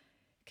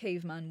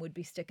 caveman would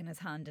be sticking his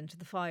hand into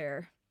the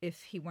fire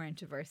if he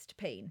weren't averse to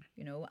pain,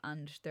 you know,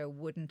 and there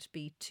wouldn't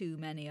be too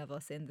many of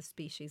us in the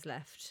species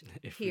left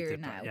here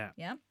now.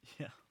 Yeah.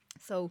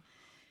 So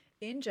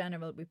in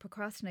general, we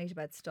procrastinate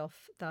about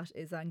stuff that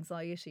is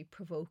anxiety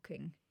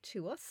provoking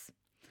to us.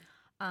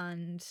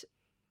 And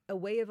a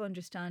way of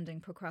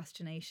understanding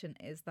procrastination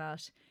is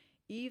that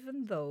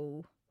even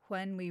though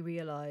when we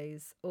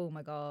realise, oh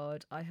my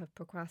God, I have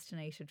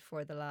procrastinated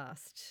for the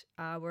last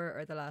hour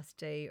or the last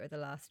day or the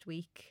last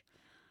week,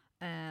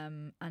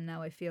 and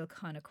now I feel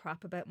kind of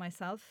crap about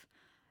myself,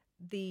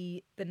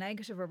 the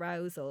negative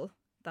arousal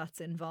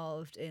that's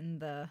involved in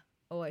the,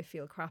 oh, I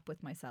feel crap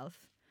with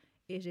myself,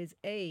 it is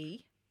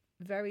A,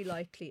 very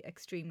likely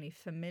extremely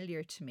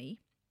familiar to me,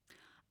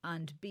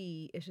 and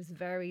B, it is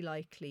very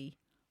likely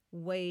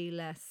way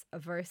less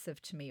aversive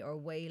to me or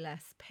way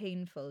less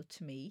painful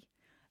to me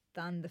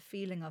than the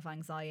feeling of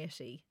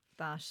anxiety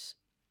that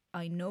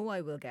I know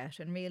I will get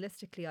and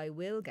realistically I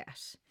will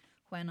get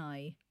when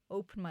I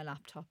open my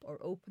laptop or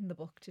open the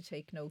book to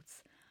take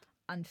notes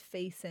and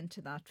face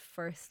into that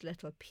first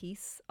little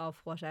piece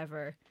of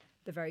whatever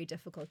the very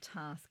difficult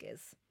task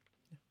is.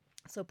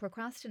 So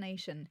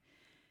procrastination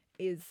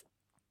is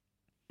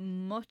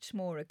much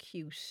more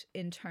acute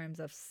in terms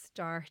of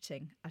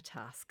starting a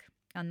task.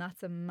 And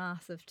that's a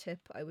massive tip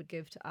I would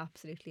give to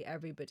absolutely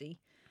everybody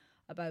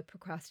about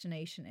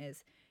procrastination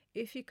is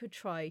if you could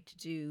try to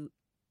do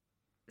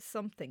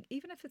something,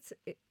 even if it's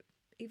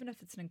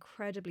an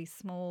incredibly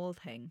small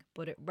thing,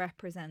 but it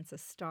represents a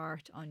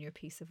start on your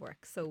piece of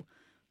work. So,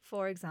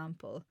 for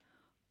example,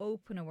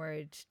 open a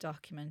Word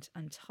document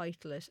and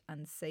title it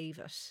and save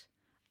it.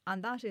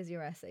 And that is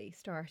your essay,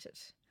 start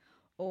it.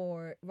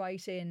 Or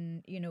write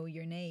in, you know,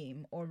 your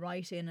name, or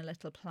write in a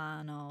little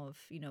plan of,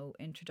 you know,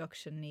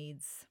 introduction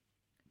needs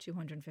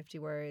 250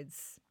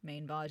 words,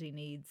 main body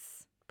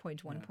needs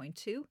 0.1,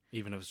 0.2.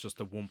 Even if it's just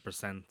a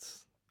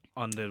 1%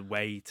 on the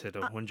way to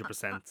the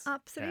 100%.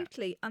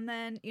 Absolutely. Yeah. And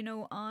then, you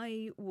know,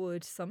 I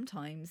would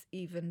sometimes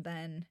even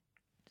then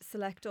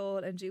select all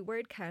and do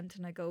word count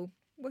and I go,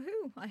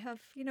 woohoo, I have,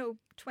 you know,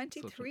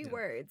 23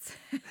 words.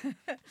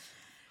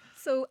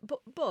 So,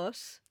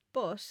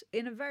 but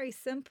in a very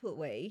simple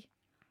way,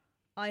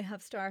 I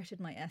have started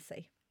my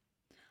essay.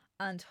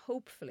 And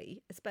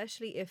hopefully,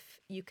 especially if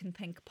you can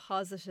think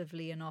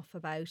positively enough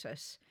about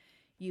it,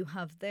 you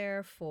have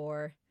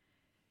therefore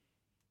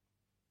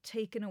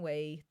taken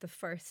away the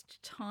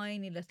first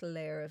tiny little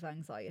layer of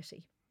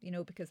anxiety. You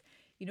know, because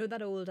you know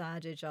that old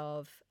adage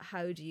of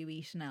how do you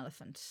eat an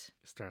elephant?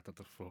 Start at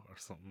the foot or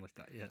something like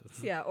that, yes.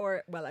 Yeah,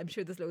 or, well, I'm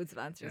sure there's loads of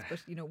answers,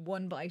 but, you know,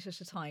 one bite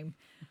at a time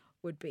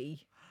would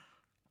be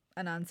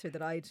an answer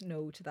that I'd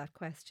know to that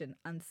question.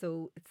 And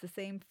so it's the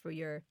same for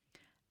your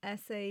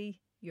essay,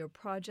 your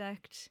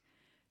project,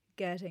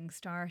 getting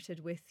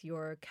started with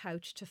your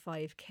Couch to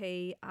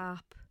 5K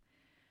app.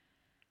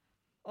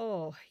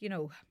 Oh, you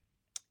know,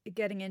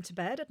 getting into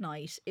bed at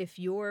night if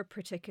your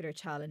particular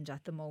challenge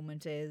at the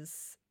moment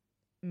is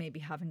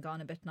maybe having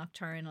gone a bit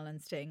nocturnal and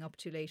staying up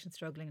too late and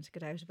struggling to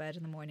get out of bed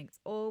in the morning.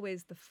 It's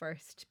always the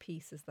first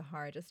piece is the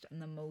hardest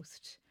and the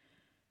most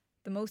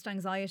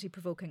anxiety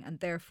provoking and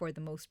therefore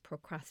the most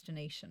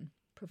procrastination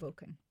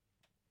provoking.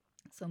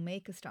 So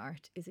make a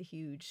start is a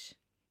huge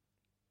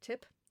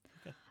tip.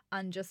 Okay.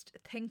 And just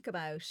think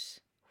about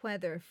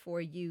whether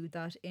for you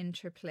that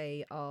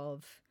interplay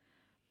of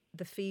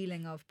the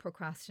feeling of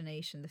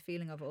procrastination, the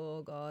feeling of,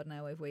 oh God,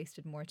 now I've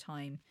wasted more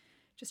time.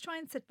 Just try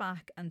and sit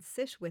back and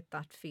sit with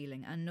that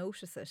feeling and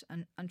notice it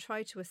and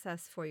try to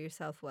assess for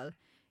yourself, well,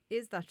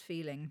 is that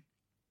feeling,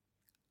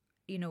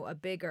 you know, a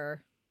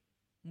bigger,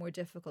 more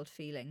difficult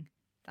feeling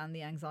than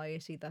the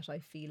anxiety that I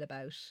feel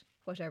about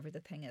whatever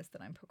the thing is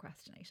that I'm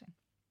procrastinating?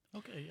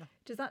 Okay, yeah.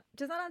 Does that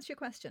answer your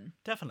question?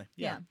 Definitely,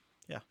 yeah.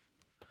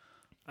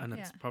 And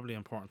it's Yeah. probably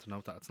important to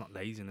note that it's not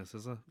laziness,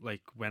 is it?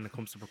 Like when it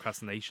comes to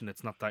procrastination,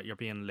 it's not that you're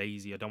being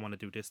lazy. I don't want to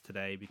do this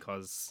today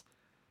because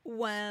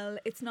Well,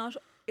 it's not.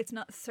 It's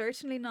not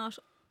certainly not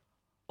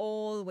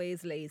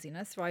always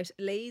laziness, right?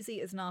 Lazy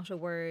is not a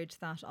word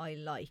that I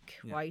like,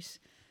 Yeah. right?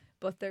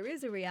 But there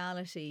is a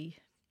reality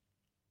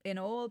in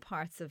all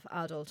parts of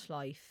adult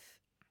life,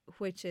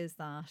 which is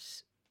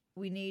that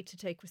we need to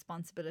take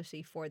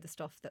responsibility for the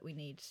stuff that we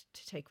need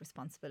to take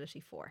responsibility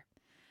for.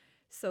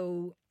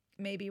 So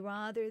maybe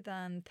rather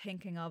than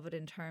thinking of it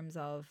in terms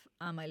of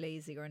am I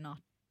lazy or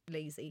not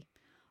lazy,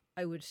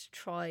 I would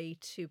try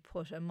to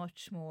put a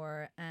much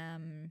more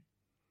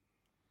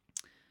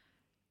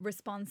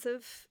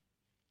responsive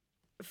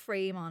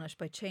frame on it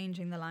by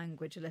changing the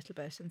language a little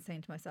bit and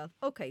saying to myself,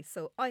 okay,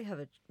 so I have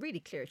a really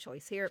clear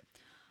choice here.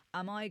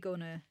 Am I going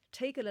to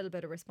take a little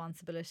bit of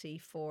responsibility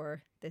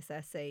for this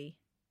essay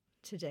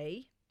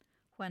today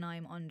when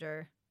I'm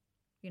under,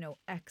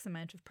 X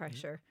amount of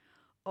pressure?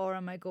 Or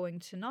am I going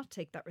to not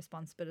take that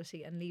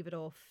responsibility and leave it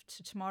off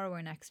to tomorrow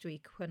or next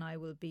week when I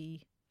will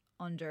be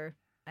under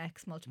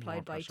X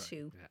multiplied by pressure,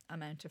 2 yeah.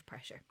 amount of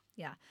pressure?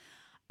 Yeah.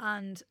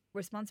 And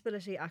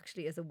responsibility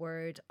actually is a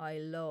word I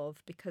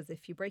love because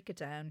if you break it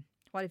down,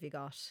 what have you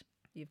got?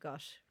 You've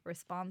got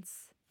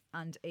response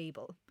and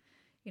able.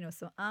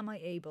 So am I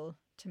able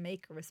to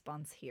make a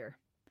response here?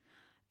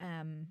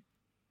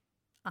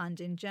 And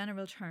in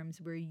general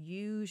terms, we're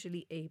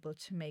usually able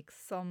to make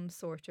some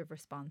sort of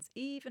response,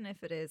 even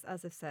if it is,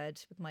 as I've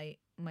said, with my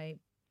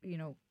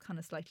kind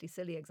of slightly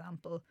silly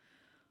example,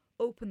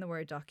 open the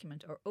Word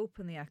document or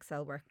open the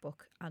Excel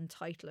workbook and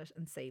title it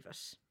and save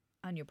it,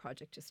 and your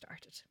project is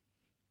started.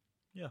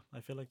 Yeah,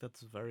 I feel like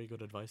that's very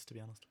good advice, to be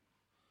honest.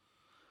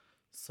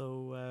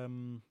 So,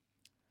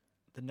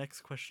 the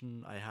next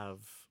question I have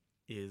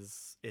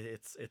is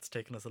it's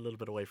taken us a little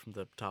bit away from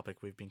the topic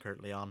we've been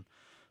currently on,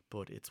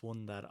 but it's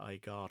one that I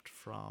got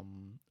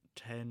from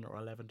 10 or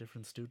 11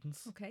 different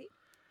students. Okay.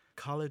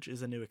 College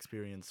is a new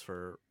experience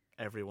for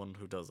everyone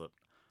who does it,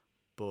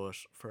 but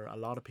for a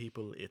lot of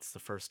people, it's the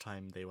first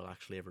time they will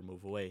actually ever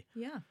move away.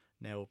 Yeah.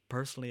 Now,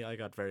 personally, I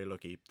got very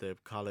lucky. The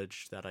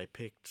college that I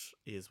picked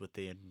is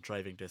within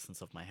driving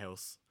distance of my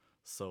house,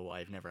 so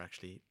I've never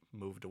actually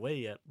moved away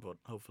yet, but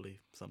hopefully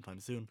sometime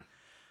soon.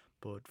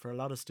 But for a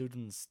lot of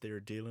students,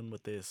 they're dealing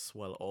with this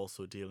while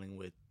also dealing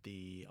with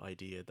the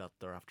idea that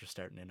they're after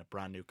starting in a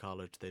brand new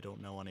college. They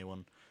don't know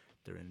anyone.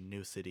 They're in a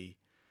new city.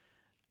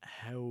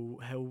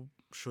 How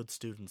should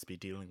students be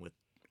dealing with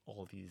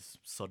all these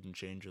sudden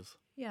changes?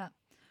 Yeah.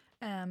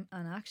 And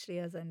actually,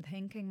 as I'm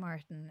thinking,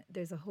 Martin,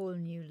 there's a whole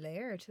new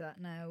layer to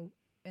that now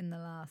in the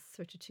last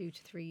sort of 2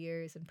 to 3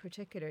 years, and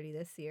particularly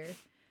this year.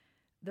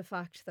 The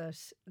fact that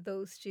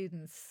those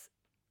students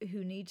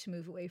who need to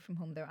move away from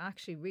home, they're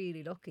actually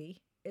really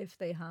lucky if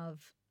they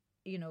have,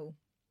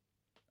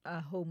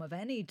 a home of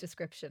any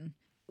description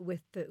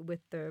with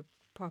the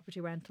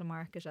property rental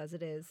market as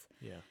it is.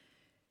 Yeah.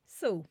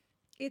 So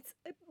it's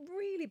a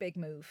really big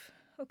move.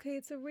 Okay,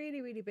 it's a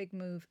really, really big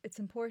move. It's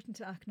important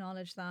to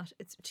acknowledge that.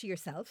 It's to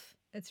yourself.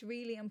 It's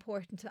really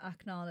important to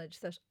acknowledge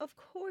that, of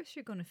course,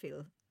 you're going to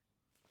feel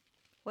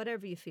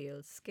whatever you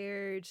feel,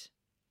 scared,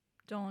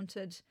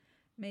 daunted,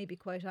 maybe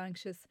quite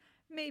anxious,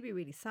 maybe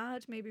really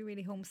sad, maybe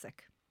really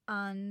homesick.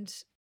 And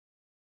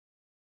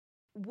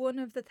one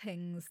of the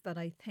things that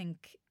I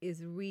think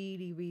is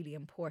really, really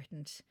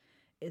important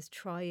is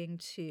trying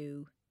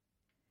to,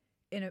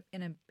 in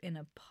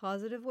a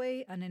positive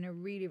way and in a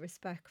really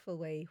respectful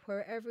way,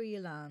 wherever you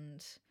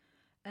land,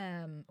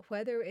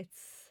 whether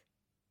it's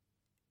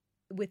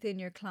within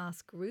your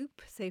class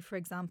group, say for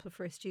example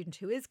for a student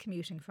who is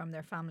commuting from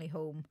their family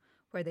home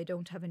where they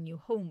don't have a new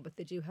home but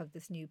they do have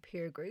this new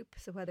peer group,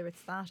 so whether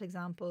it's that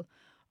example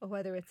or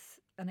whether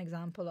it's an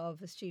example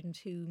of a student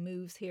who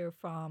moves here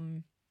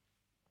from,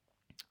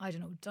 I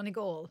don't know,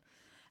 Donegal,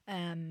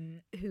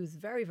 who's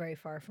very, very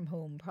far from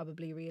home,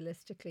 probably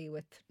realistically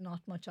with not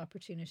much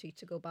opportunity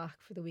to go back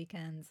for the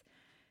weekends,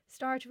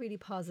 start really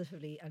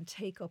positively and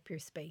take up your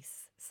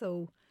space.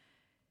 So,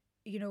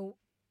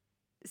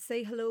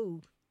 say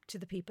hello to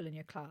the people in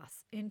your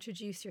class,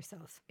 introduce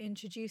yourself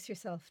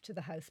to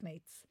the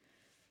housemates,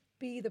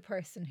 be the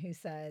person who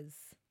says,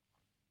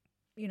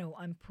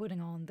 I'm putting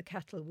on the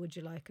kettle, would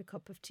you like a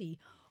cup of tea?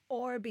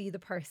 Or be the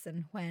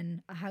person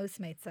when a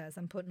housemate says,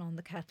 I'm putting on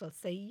the kettle,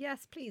 say,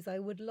 yes, please, I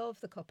would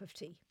love the cup of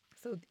tea.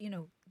 So,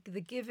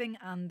 the giving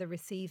and the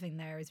receiving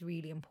there is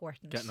really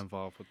important. Getting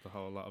involved with the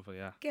whole lot of it,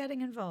 yeah.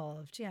 Getting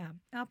involved, yeah,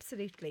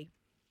 absolutely.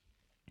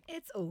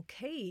 It's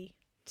okay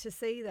to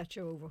say that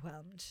you're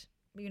overwhelmed,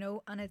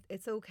 and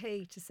it's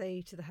okay to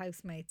say to the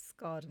housemates,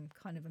 God, I'm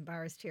kind of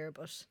embarrassed here,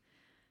 but,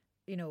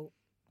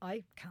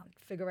 I can't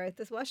figure out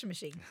this washing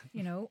machine,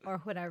 or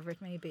whatever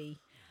it may be.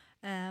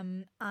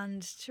 And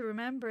to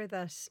remember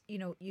that,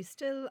 you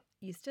still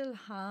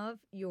have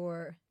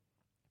your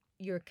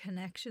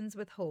connections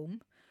with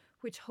home,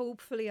 which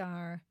hopefully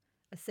are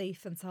a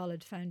safe and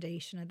solid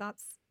foundation. And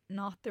that's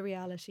not the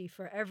reality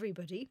for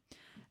everybody.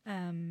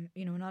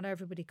 Not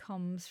everybody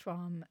comes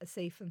from a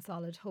safe and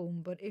solid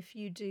home, but if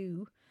you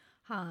do,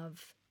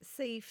 have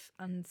safe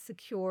and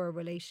secure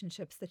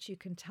relationships that you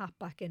can tap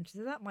back into.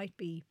 So that might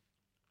be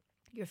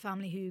your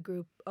family who you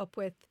grew up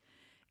with.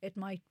 It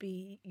might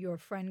be your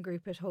friend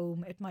group at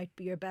home. It might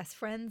be your best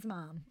friend's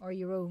mom or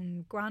your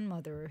own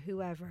grandmother or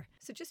whoever.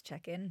 So just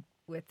check in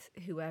with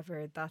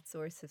whoever that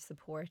source of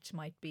support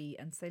might be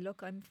and say,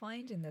 look, I'm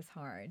finding this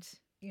hard,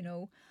 you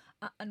know.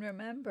 And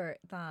remember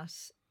that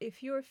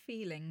if you're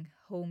feeling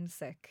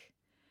homesick,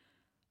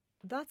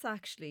 that's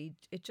actually,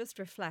 it just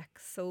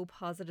reflects so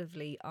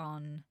positively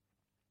on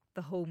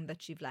the home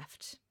that you've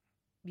left,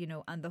 you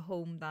know, and the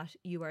home that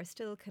you are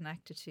still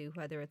connected to,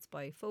 whether it's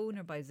by phone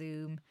or by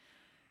Zoom,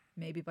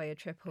 maybe by a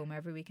trip home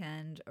every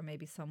weekend or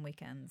maybe some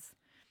weekends.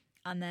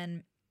 And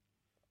then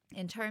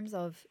in terms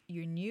of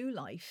your new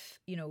life,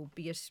 you know,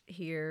 be it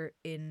here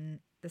in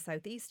the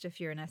Southeast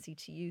if you're an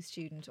SETU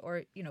student,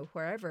 or, you know,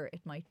 wherever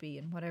it might be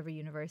in whatever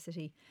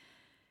university,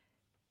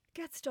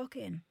 get stuck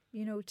in,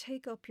 you know,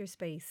 take up your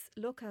space,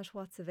 look at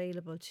what's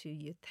available to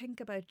you, think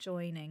about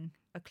joining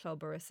a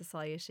club or a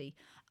society.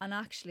 And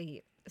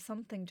actually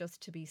something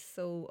just to be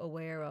so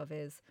aware of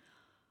is,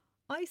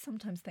 I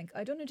sometimes think,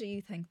 I don't know, do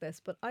you think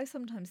this, but I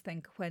sometimes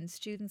think when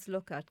students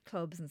look at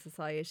clubs and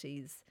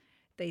societies,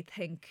 they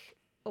think,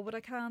 oh, but I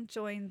can't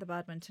join the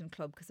badminton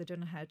club because I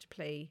don't know how to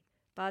play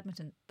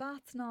badminton.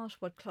 That's not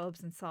what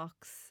Clubs and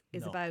Socks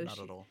is about. Not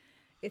at all.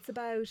 It's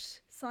about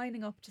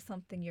signing up to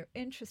something you're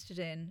interested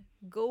in,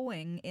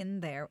 going in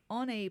there,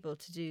 unable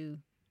to do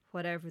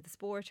whatever the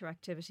sport or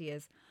activity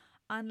is,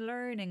 and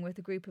learning with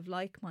a group of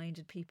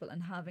like-minded people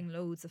and having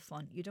loads of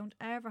fun. You don't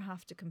ever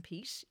have to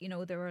compete. You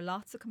know, there are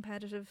lots of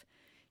competitive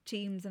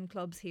teams and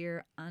clubs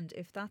here, and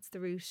if that's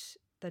the route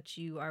that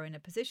you are in a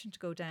position to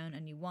go down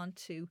and you want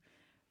to,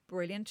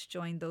 brilliant,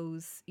 join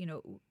those, you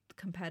know,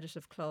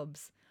 competitive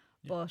clubs.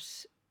 Yeah.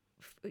 But,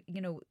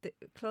 you know, the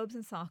Clubs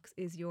and Socks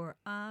is your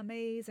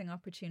amazing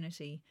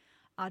opportunity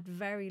at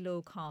very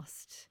low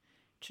cost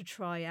to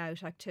try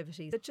out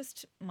activities that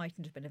just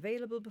mightn't have been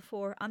available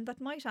before, and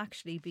that might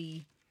actually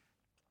be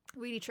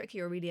really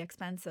tricky or really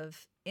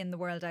expensive in the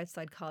world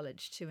outside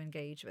college to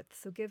engage with.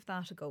 So give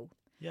that a go.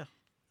 Yeah,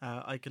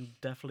 I can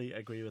definitely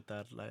agree with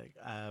that. Like,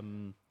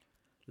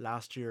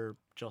 last year,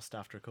 just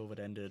after COVID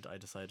ended, I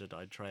decided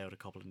I'd try out a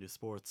couple of new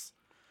sports.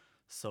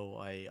 So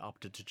I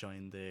opted to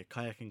join the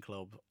kayaking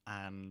club,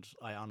 and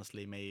I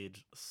honestly made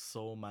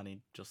so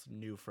many just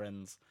new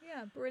friends.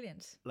 Yeah,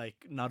 brilliant. Like,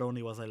 not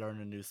only was I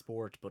learning a new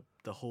sport, but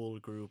the whole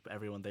group,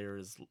 everyone there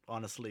is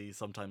honestly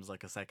sometimes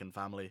like a second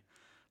family.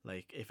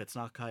 Like, if it's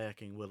not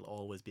kayaking, we'll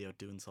always be out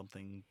doing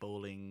something.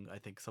 Bowling. I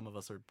think some of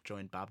us are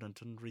joined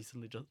badminton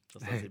recently, just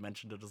as you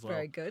mentioned it as well.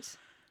 Very good.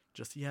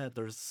 Just, yeah,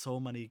 there's so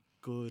many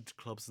good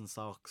Clubs and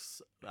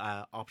Socks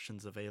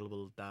options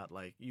available that,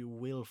 like, you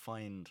will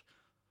find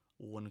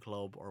one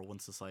club or one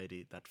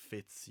society that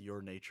fits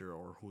your nature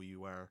or who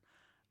you are.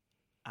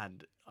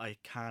 And I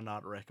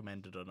cannot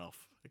recommend it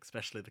enough,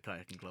 especially the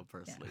kayaking club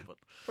personally. Yeah. But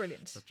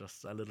brilliant. That's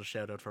just a little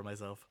shout out for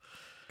myself.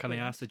 Can I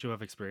ask, did you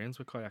have experience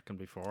with kayaking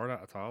before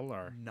that at all?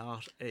 Or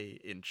not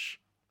a inch.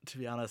 To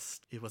be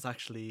honest, it was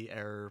actually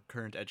our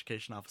current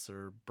education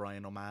officer,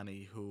 Brian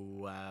O'Mahony,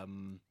 who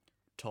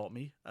taught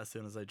me as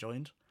soon as I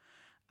joined.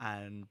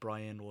 And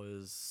Brian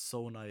was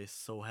so nice,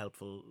 so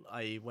helpful.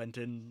 I went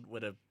in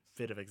with a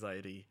bit of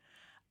anxiety,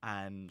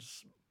 and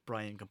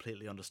Brian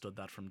completely understood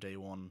that from day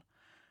one.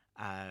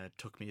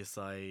 Took me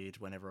aside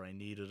whenever I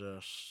needed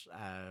it.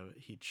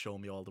 He'd show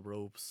me all the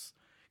ropes,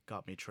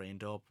 got me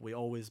trained up. We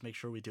always make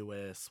sure we do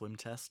a swim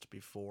test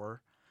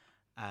before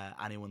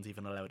anyone's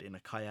even allowed in a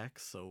kayak,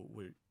 so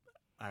we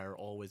are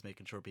always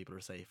making sure people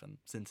are safe. And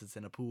since it's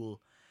in a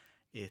pool,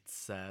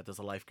 it's there's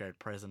a lifeguard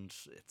present.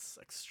 It's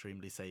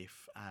extremely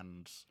safe.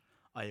 And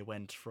I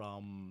went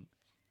from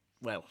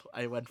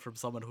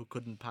someone who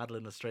couldn't paddle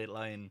in a straight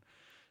line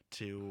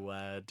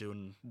to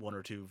doing one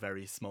or two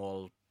very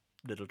small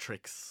little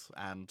tricks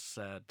and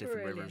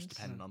different rivers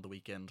depending on the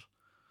weekend.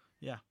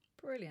 Yeah.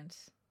 Brilliant.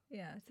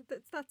 Yeah,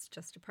 that's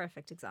just a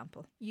perfect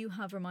example. You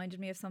have reminded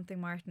me of something,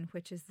 Martin,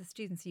 which is the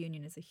Students'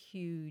 Union is a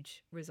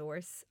huge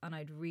resource, and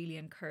I'd really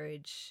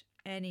encourage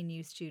any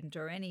new student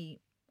or any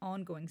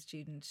ongoing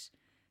student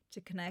to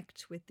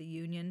connect with the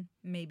union,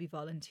 maybe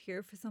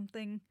volunteer for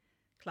something,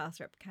 class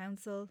rep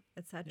council,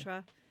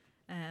 etc.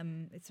 Yeah.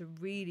 It's a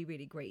really,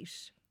 really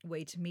great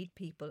way to meet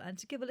people and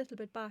to give a little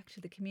bit back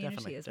to the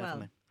community as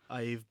well.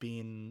 I've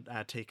been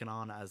taken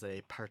on as a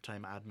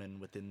part-time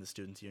admin within the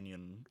Students'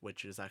 Union,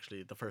 which is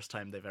actually the first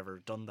time they've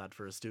ever done that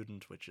for a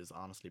student, which is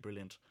honestly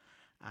brilliant.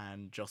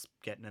 And just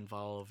getting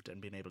involved and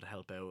being able to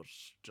help out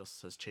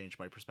just has changed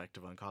my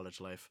perspective on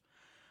college life.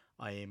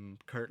 I'm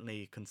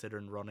currently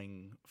considering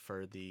running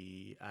for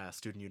the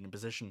Student Union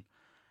position,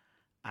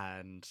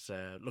 and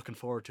looking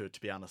forward to it,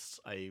 to be honest.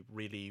 I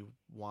really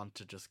want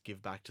to just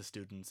give back to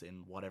students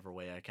in whatever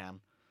way I can.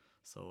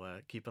 So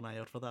keep an eye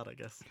out for that, I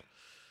guess.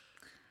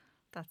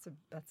 That's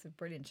a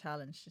brilliant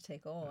challenge to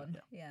take on.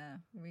 Yeah,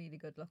 really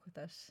good luck with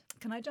it.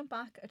 Can I jump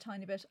back a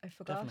tiny bit? I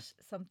forgot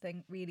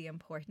something really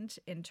important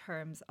in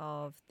terms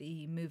of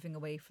the moving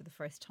away for the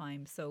first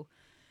time. So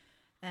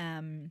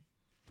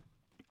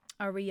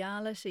A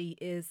reality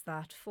is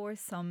that for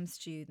some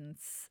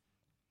students,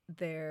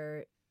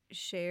 their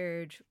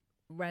shared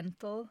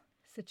rental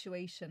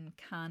situation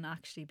can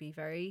actually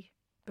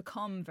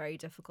become very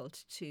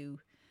difficult to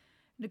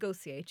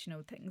negotiate. You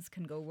know, things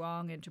can go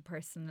wrong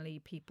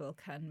interpersonally, people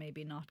can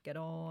maybe not get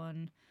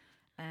on.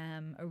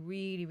 A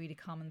really, really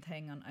common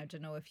thing, and I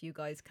don't know if you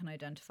guys can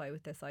identify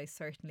with this, I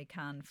certainly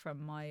can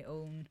from my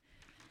own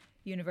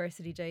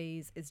university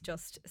days, is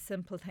just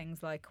simple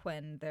things like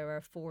when there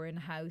are 4 in a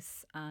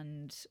house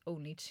and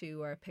only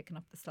 2 are picking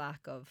up the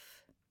slack of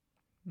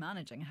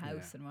managing a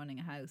house and running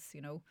a house,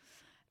 you know.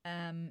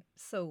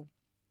 So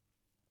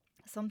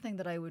something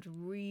that I would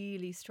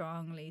really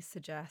strongly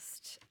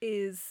suggest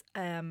is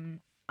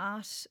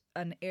at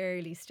an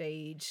early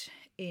stage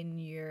in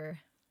your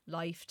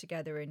life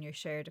together, in your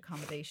shared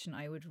accommodation,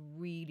 I would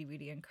really,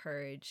 really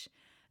encourage,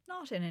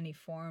 not in any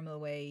formal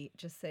way,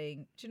 just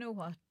saying, do you know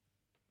what,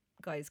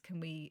 guys, can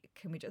we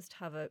just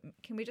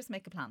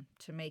make a plan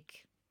to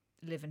make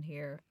living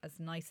here as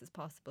nice as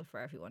possible for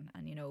everyone,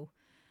 and you know,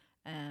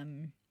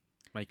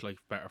 make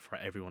life better for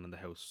everyone in the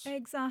house.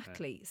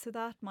 Exactly. So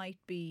that might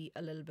be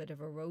a little bit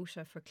of a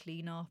rota for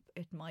clean up.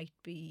 It might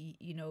be,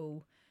 you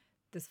know,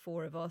 there's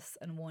 4 of us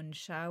and 1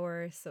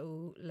 shower,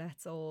 so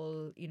let's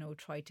all, you know,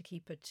 try to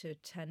keep it to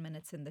 10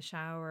 minutes in the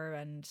shower.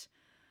 And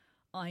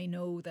I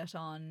know that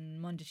on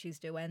Monday,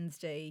 Tuesday,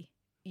 Wednesday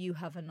you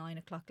have a 9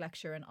 o'clock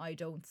lecture and I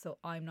don't, so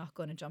I'm not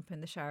going to jump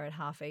in the shower at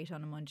 8:30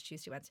 on a Monday,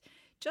 Tuesday, Wednesday.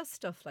 Just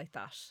stuff like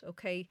that,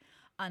 okay?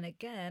 And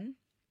again,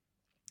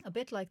 a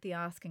bit like the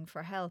asking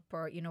for help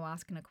or, you know,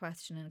 asking a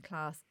question in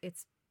class,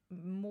 it's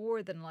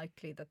more than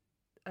likely that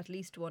at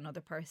least one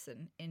other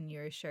person in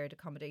your shared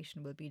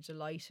accommodation will be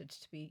delighted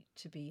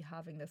to be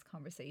having this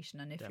conversation,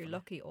 and if Definitely. you're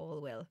lucky,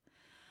 all will.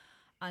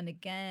 And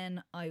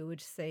again, I would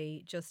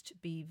say just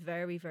be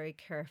very, very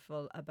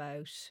careful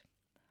about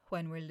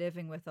when we're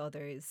living with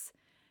others.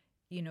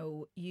 You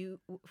know,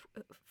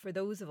 for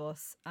those of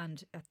us,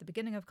 and at the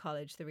beginning of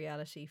college, the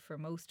reality for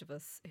most of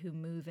us who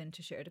move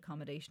into shared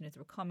accommodation is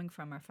we're coming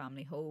from our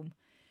family home.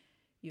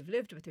 You've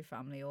lived with your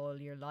family all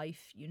your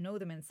life. You know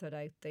them inside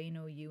out. They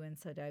know you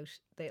inside out.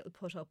 They'll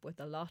put up with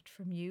a lot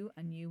from you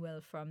and you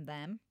will from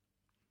them.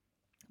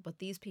 But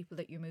these people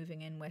that you're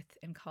moving in with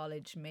in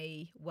college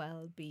may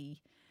well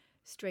be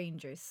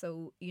strangers.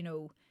 So, you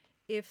know,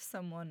 if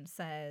someone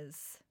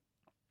says,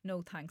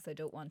 no thanks, I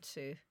don't want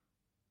to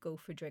go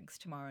for drinks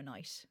tomorrow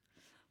night,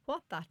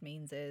 what that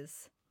means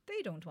is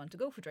they don't want to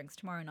go for drinks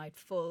tomorrow night,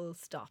 full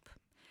stop.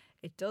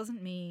 It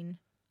doesn't mean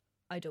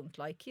I don't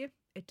like you.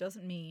 It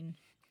doesn't mean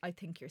I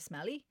think you're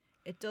smelly.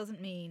 It doesn't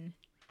mean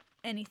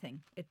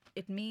anything.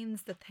 It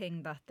means the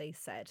thing that they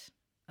said,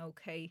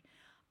 okay?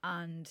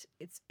 And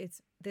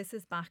this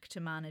is back to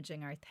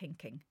managing our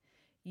thinking.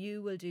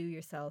 You will do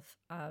yourself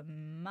a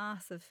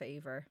massive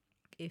favour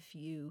if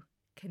you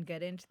can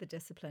get into the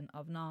discipline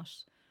of not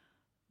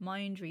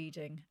mind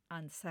reading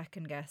and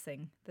second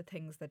guessing the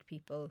things that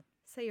people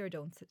say or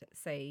don't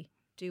say,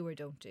 do or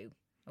don't do,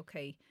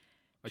 okay?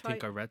 I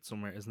think I read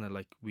somewhere, isn't it,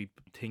 like we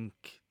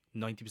think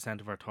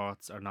 90% of our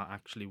thoughts are not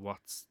actually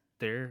what's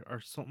there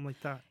or something like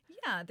that?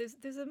 Yeah,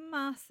 there's a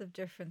massive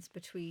difference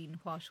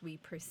between what we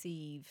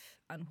perceive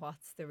and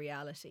what's the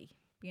reality.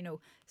 You know,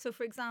 so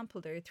for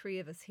example, there are 3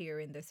 of us here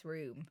in this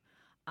room,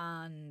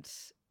 and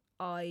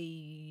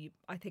I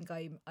think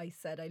I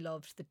said I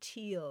loved the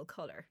teal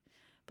colour,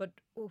 but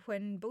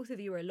when both of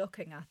you are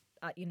looking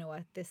at you know,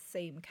 at this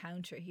same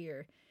counter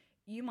here,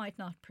 you might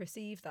not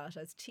perceive that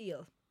as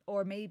teal,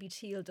 or maybe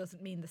teal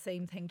doesn't mean the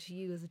same thing to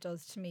you as it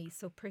does to me.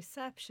 So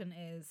perception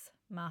is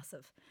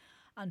massive,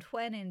 and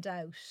when in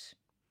doubt,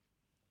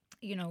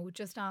 you know,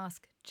 just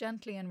ask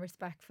gently and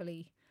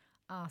respectfully,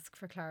 ask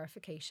for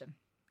clarification.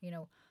 You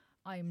know,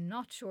 I'm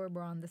not sure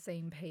we're on the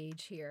same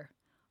page here.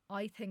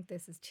 I think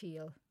this is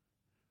teal.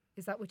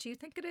 Is that what you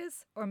think it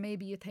is? Or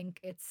maybe you think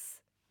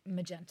it's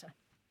magenta,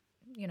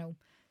 you know.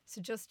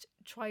 So just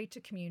try to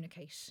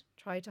communicate.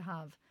 Try to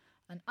have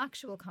an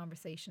actual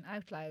conversation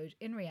out loud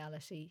in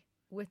reality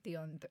with the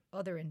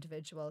other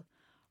individual,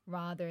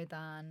 rather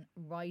than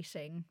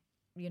writing,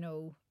 you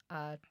know,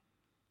 a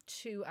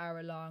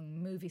 2-hour-long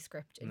movie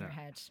script in your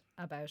head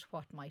about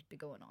what might be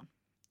going on.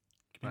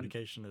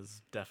 Communication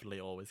is definitely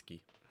always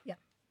key.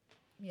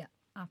 Yeah,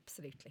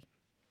 absolutely.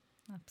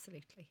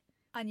 Absolutely.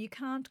 And you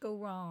can't go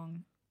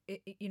wrong,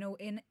 you know,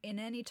 in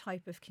any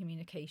type of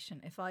communication.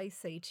 If I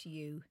say to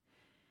you,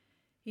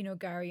 you know,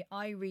 Gary,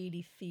 I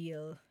really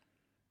feel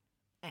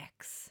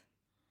X,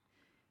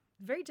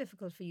 very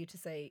difficult for you to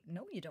say,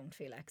 no, you don't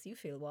feel X, you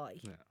feel Y.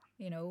 Yeah.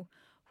 You know,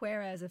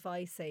 whereas if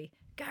I say,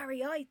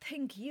 Gary, I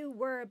think you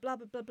were blah,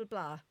 blah, blah, blah,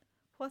 blah,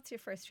 what's your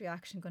first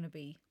reaction going to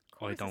be?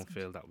 I don't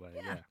feel that way,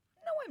 yeah.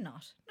 No, I'm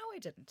not. No, I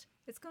didn't.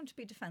 It's going to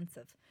be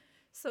defensive.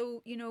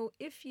 So, you know,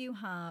 if you're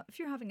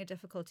having a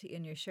difficulty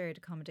in your shared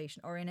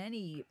accommodation or in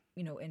any,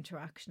 you know,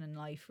 interaction in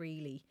life,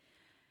 really,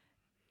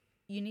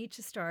 you need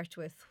to start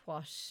with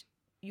what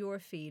you're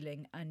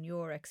feeling and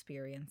your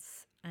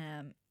experience,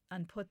 and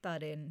put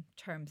that in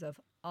terms of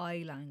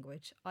I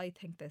language. I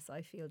think this,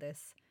 I feel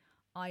this,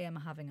 I am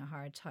having a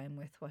hard time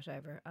with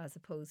whatever, as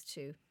opposed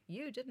to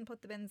you didn't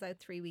put the bins out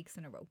 3 weeks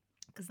in a row.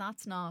 Because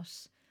that's not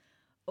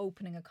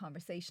opening a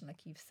conversation,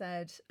 like you've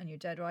said, and you're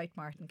dead right,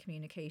 Martin.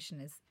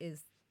 Communication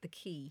is the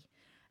key.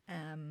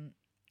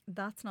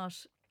 That's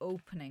not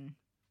opening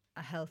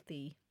a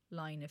healthy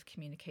line of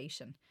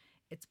communication.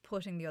 It's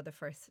putting the other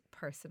first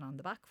person on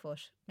the back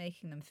foot,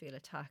 making them feel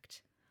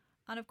attacked.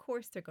 And of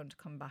course they're going to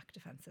come back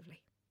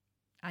defensively.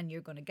 And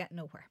you're going to get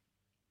nowhere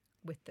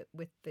with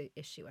the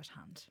issue at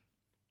hand.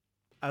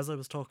 As I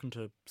was talking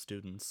to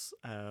students,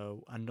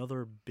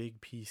 another big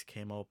piece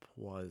came up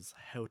was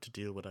how to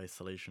deal with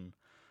isolation.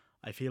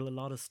 I feel a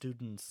lot of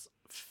students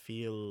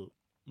feel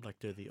like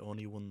they're the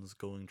only ones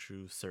going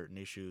through certain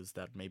issues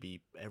that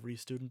maybe every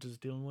student is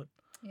dealing with.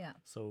 Yeah.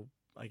 So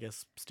I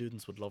guess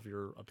students would love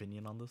your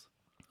opinion on this.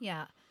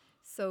 Yeah.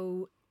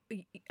 So,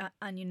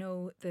 and you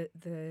know,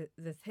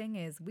 the thing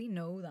is, we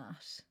know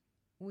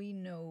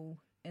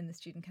in the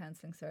student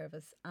counselling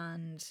service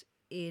and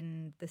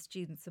in the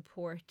student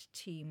support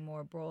team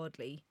more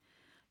broadly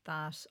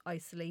that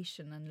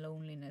isolation and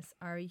loneliness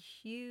are a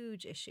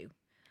huge issue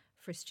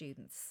for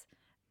students.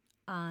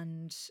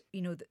 And,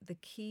 you know, the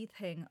key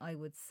thing I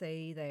would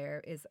say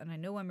there is, and I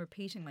know I'm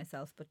repeating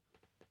myself, but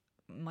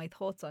my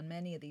thoughts on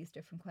many of these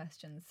different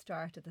questions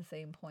start at the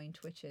same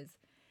point, which is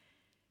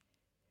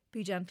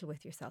be gentle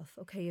with yourself.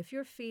 Okay, if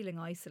you're feeling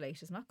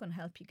isolated, it's not going to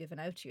help you giving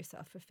out to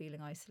yourself for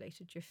feeling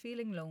isolated. You're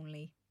feeling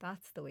lonely.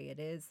 That's the way it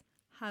is.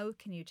 How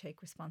can you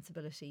take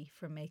responsibility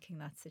for making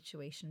that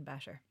situation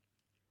better?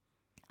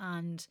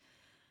 And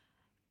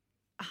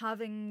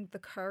having the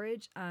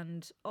courage,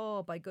 and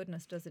oh, by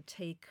goodness, does it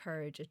take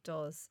courage? It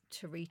does,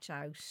 to reach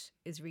out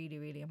is really,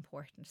 really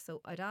important.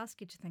 So I'd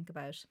ask you to think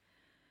about,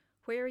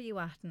 where are you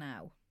at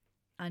now?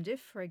 And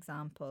if, for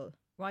example,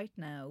 right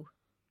now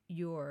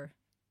you're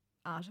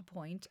at a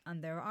point,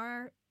 and there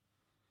are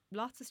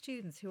lots of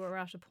students who are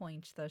at a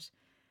point that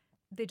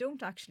they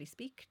don't actually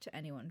speak to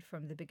anyone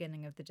from the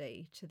beginning of the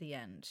day to the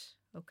end.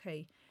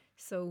 Okay,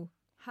 so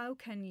how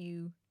can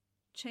you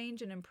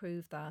change and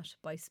improve that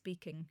by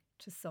speaking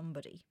to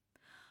somebody?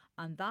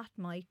 And that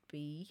might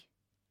be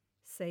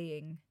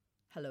saying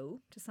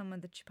hello to someone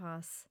that you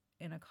pass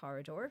in a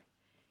corridor.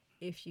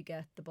 If you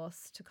get the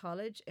bus to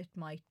college, it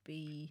might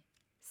be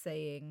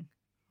saying,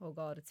 oh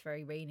God, it's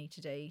very rainy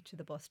today, to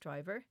the bus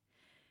driver.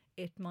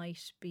 It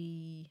might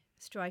be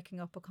striking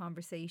up a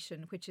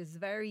conversation, which is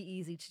very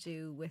easy to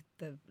do with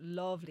the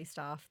lovely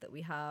staff that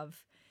we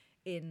have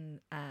in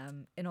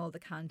all the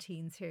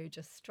canteens here,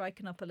 just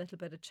striking up a little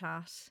bit of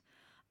chat,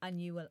 and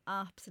you will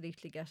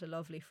absolutely get a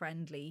lovely,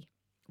 friendly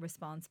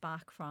response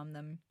back from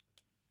them.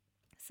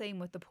 Same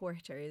with the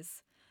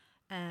porters.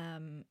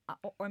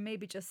 Or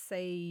maybe just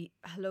say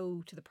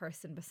hello to the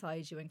person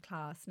beside you in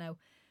class. Now,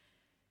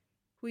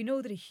 we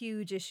know that a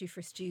huge issue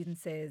for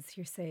students is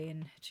you're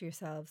saying to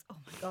yourselves, oh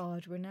my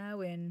God, we're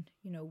now in,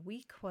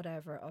 week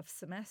whatever of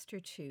semester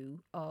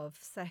 2 of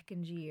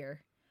second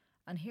year,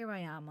 and here I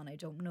am and I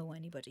don't know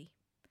anybody.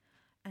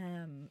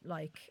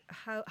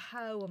 How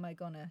am I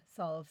going to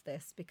solve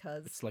this?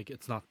 Because it's like,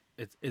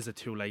 is it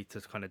too late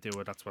to kind of do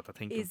it? That's what they're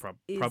thinking,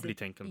 probably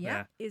thinking.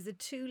 Yeah. Is it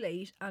too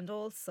late? And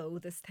also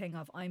this thing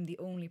of, I'm the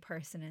only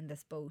person in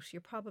this boat. You're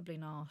probably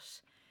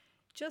not.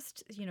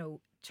 Just,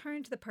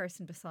 turn to the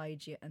person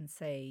beside you and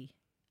say,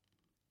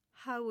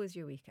 how was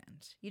your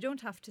weekend? You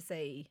don't have to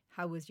say,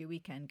 how was your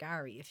weekend,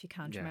 Gary, if you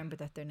can't remember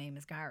that their name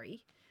is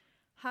Gary.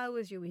 How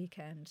was your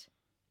weekend?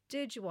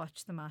 Did you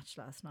watch the match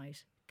last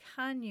night?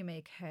 Can you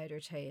make head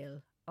or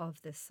tail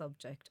of this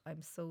subject?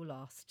 I'm so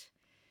lost.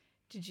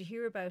 Did you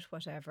hear about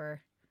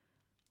whatever?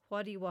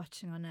 What are you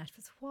watching on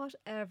Netflix?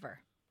 Whatever.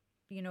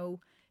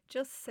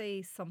 Just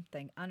say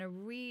something. And a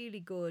really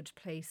good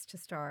place to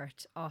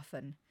start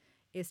often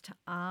is to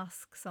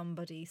ask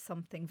somebody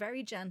something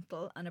very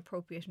gentle and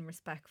appropriate and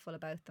respectful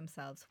about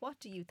themselves. What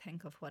do you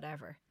think of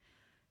whatever?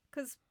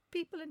 Because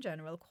people in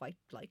general quite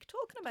like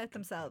talking about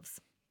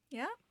themselves.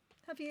 Yeah?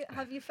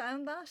 Have you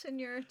found that in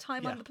your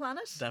time on the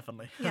planet?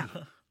 Definitely. Yeah.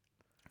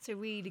 It's a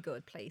really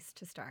good place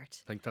to start.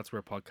 I think that's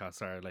where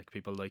podcasts are. Like,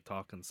 people like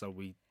talking, so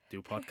we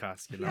do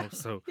podcasts,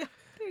 so. Yeah,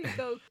 there you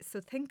go. So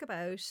think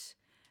about,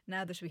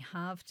 now that we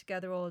have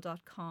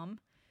togetherall.com,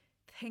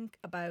 think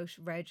about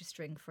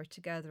registering for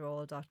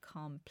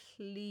togetherall.com.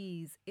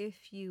 Please,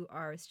 if you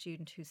are a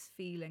student who's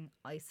feeling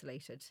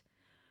isolated,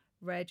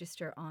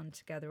 register on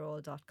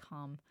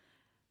togetherall.com.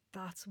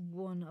 That's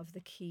one of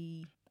the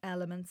key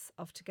elements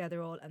of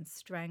Togetherall and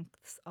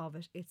strengths of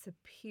it. It's a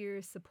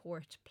peer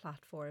support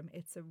platform.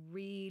 It's a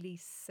really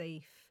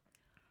safe,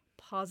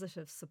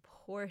 positive,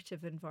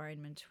 supportive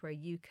environment where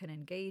you can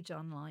engage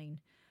online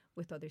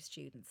with other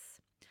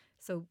students.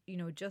 So,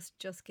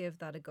 just give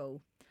that a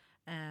go.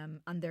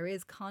 And there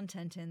is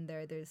content in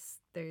there.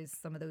 There's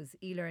some of those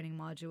e-learning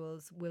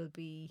modules will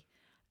be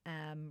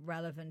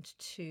relevant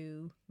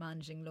to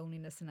managing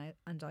loneliness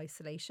and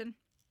isolation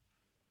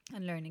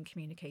and learning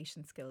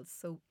communication skills.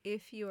 So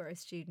if you are a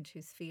student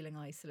who's feeling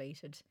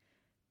isolated,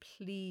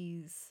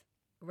 please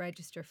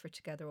register for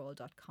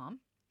togetherall.com.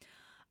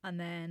 And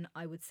then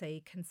I would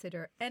say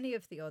consider any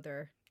of the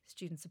other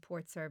student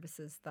support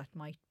services that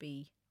might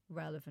be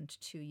relevant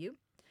to you.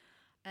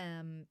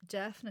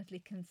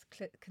 Definitely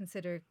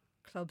consider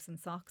clubs and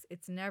socks.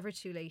 It's never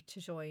too late to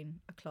join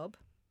a club,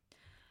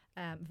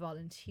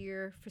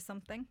 volunteer for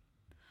something.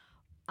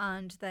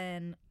 And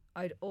then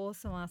I'd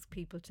also ask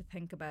people to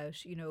think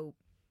about, you know,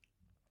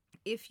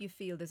 if you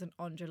feel there's an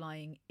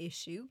underlying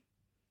issue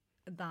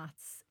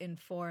that's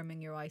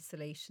informing your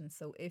isolation.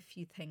 So if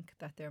you think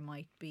that there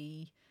might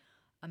be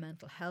a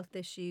mental health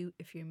issue,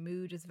 if your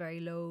mood is very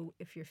low,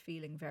 if you're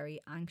feeling very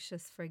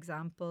anxious, for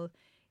example,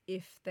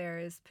 if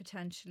there's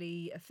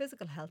potentially a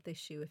physical health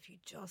issue, if you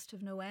just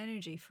have no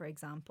energy, for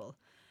example,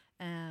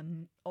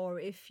 or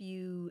if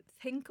you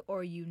think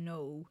or you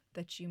know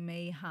that you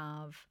may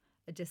have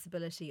a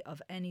disability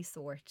of any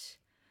sort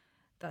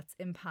that's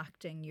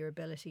impacting your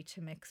ability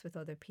to mix with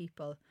other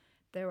people,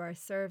 there are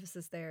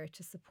services there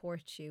to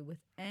support you with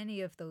any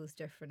of those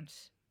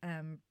different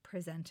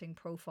presenting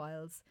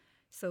profiles.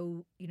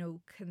 So, you know,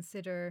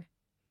 consider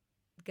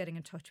getting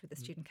in touch with a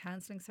student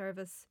counselling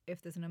service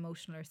if there's an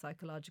emotional or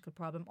psychological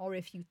problem, or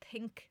if you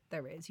think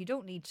there is. You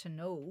don't need to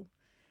know,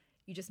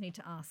 you just need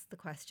to ask the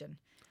question.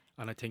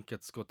 And I think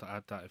it's good to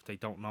add that if they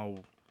don't know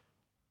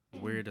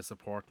where the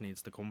support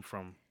needs to come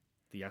from,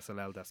 the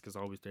SLL desk is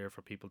always there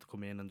for people to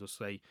come in and just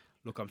say,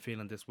 look, I'm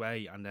feeling this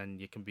way, and then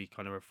you can be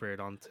kind of referred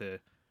on to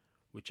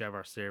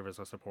whichever service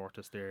or support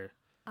is there.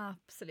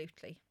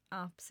 Absolutely.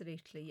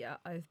 Yeah,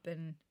 I've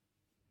been,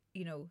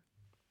 you know,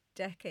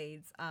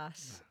 decades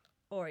at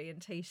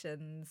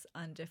orientations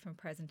and different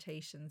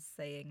presentations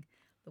saying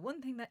the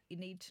one thing that you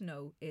need to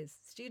know is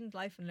student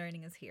life and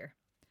learning is here.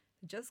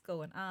 Just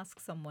go and ask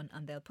someone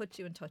and they'll put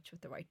you in touch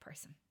with the right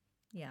person.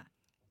 Yeah,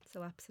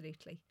 so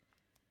absolutely.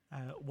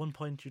 One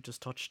point you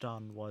just touched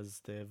on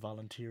was the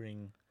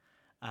volunteering.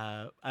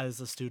 As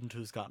a student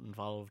who's got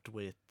involved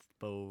with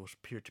both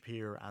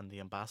peer-to-peer and the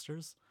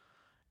ambassadors,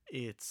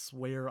 it's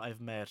where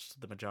I've met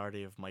the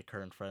majority of my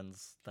current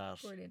friends.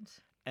 That Brilliant.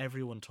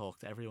 Everyone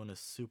talks, everyone is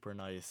super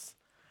nice,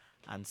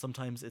 and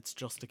sometimes it's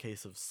just a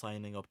case of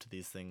signing up to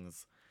these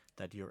things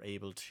that you're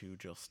able to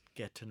just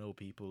get to know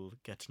people,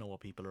 get to know what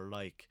people are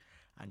like,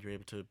 and you're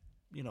able to,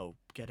 you know,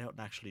 get out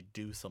and actually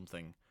do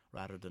something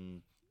rather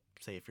than,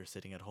 say, if you're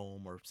sitting at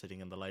home or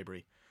sitting in the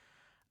library.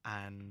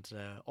 And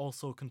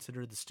also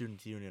consider the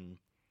student union.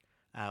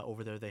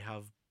 Over there they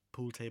have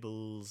pool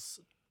tables,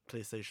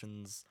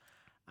 PlayStations,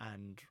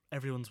 and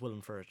everyone's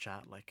willing for a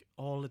chat. Like,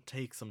 all it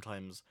takes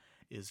sometimes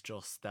is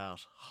just that,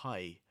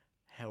 hi,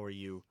 how are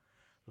you?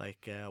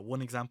 Like,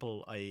 one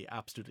example I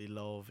absolutely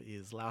love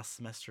is last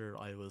semester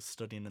I was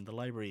studying in the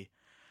library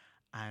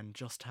and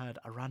just had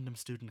a random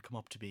student come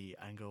up to me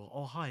and go,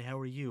 oh, hi, how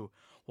are you?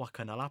 What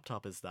kind of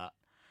laptop is that?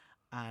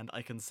 And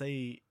I can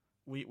say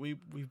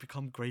we've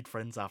become great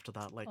friends after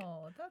that. Like,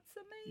 oh, that's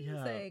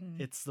yeah, amazing.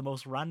 it's the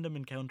most random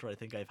encounter I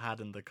think I've had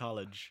in the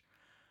college.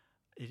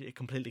 It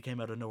completely came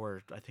out of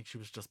nowhere. I think she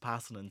was just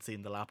passing and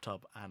seeing the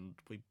laptop, and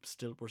we're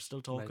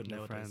still talking Making a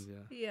nowadays.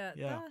 friend, yeah.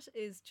 Yeah, that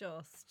is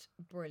just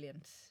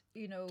brilliant.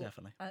 You know,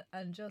 Definitely.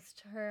 and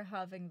just her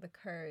having the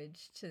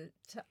courage to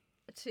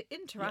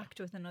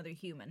interact with another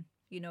human,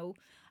 you know,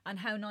 and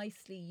how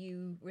nicely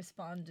you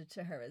responded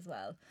to her as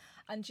well.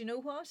 And you know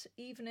what?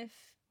 Even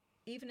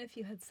if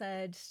you had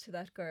said to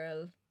that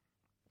girl,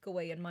 go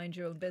away and mind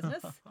your own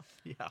business,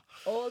 Yeah.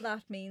 all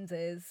that means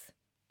is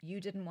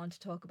you didn't want to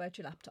talk about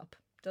your laptop.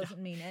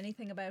 Doesn't mean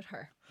anything about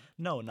her.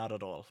 No, not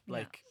at all. Yeah.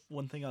 Like,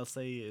 one thing I'll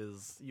say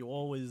is you're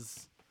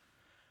always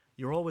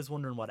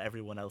wondering what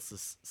everyone else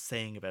is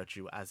saying about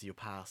you as you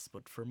pass,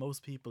 but for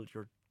most people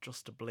you're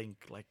just a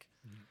blink. Like,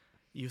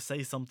 you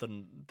say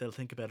something, they'll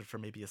think about it for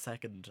maybe a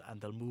second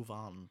and they'll move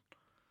on.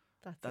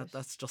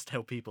 That's just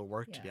how people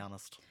work, to be Yeah.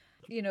 honest.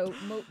 You know,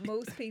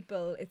 most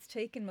people, it's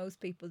taken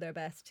most people their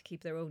best to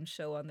keep their own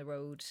show on the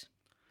road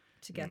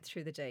to get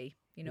through the day.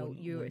 You know,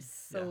 you are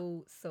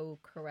so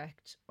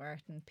correct,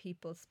 Martin.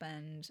 People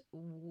spend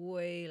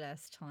way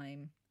less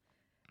time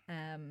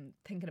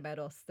thinking about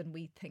us than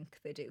we think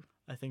they do.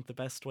 I think the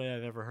best way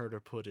I've ever heard her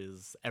put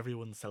is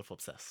everyone's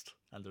self-obsessed,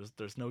 and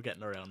there's no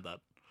getting around that.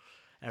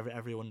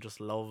 Everyone just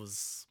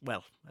loves,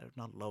 well,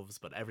 not loves,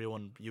 but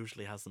everyone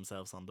usually has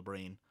themselves on the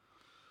brain.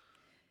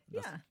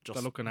 That's Yeah. just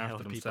They're looking how after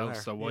people themselves,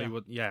 are. so why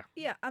would, Yeah,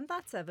 and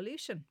that's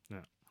evolution.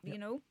 Yeah. You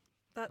know,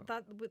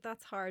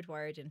 that's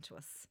hardwired into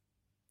us.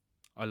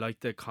 I like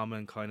the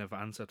common kind of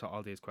answer to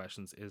all these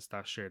questions is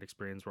that shared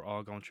experience. We're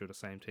all going through the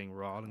same thing.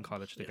 We're all in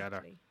college together.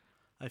 Absolutely.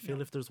 I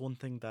feel if there's one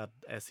thing that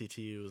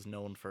SCTU is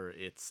known for,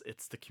 it's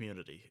the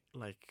community.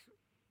 Like,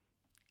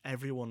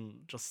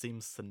 everyone just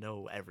seems to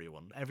know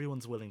everyone.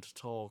 Everyone's willing to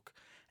talk.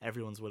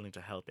 Everyone's willing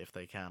to help if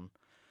they can.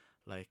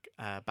 Like,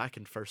 back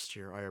in first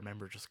year, I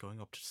remember just going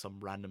up to some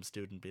random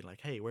student being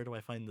like, hey, where do I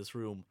find this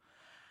room?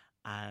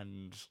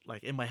 And,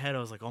 like, in my head, I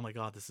was like, oh my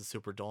God, this is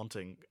super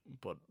daunting.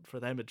 But for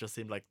them, it just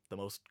seemed like the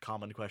most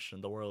common question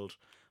in the world.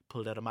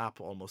 Pulled out a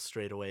map almost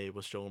straight away,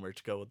 was showing where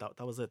to go.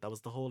 That was it. That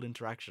was the whole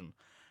interaction.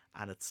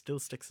 And it still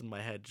sticks in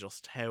my head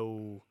just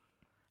how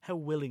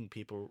willing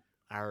people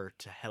are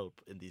to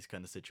help in these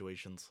kind of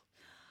situations.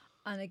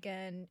 And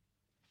again,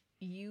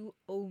 you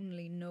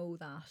only know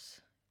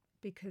that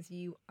because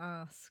you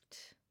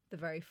asked the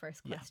very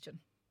first Yeah. question.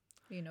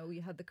 You know,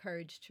 you had the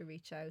courage to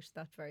reach out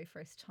that very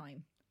first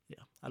time.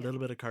 Yeah, a little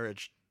bit of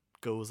courage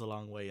goes a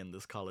long way in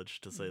this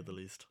college, to say the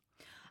least.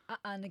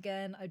 And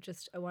again,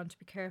 I want to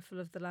be careful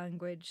of the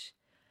language.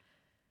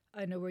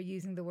 I know we're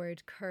using the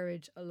word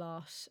courage a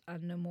lot,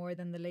 and no more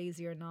than the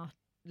lazy are not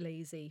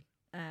lazy.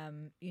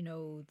 You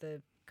know,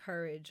 the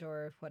courage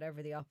or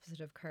whatever the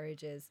opposite of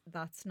courage is,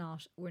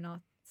 we're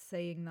not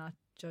saying that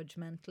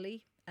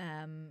judgmentally.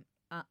 And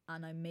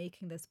I'm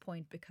making this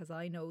point because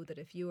I know that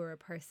if you are a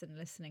person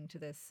listening to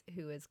this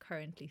who is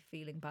currently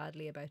feeling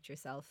badly about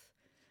yourself,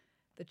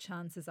 the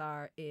chances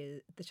are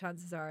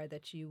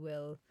that you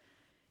will,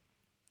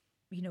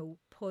 you know,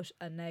 put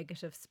a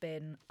negative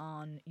spin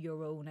on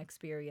your own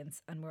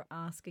experience, and we're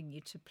asking you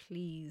to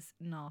please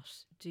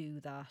not do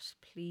that.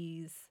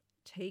 Please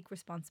take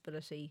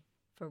responsibility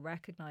for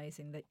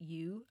recognizing that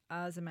you,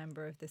 as a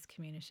member of this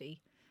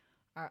community,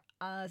 are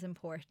as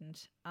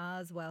important,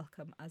 as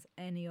welcome as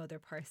any other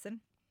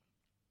person.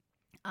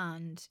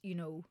 And, you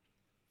know,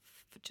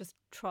 just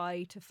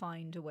try to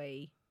find a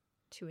way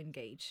to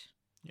engage.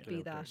 Yeah. Be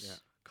out there, that. yeah.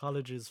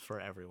 College is for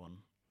everyone.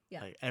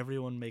 Yeah. Like,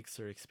 everyone makes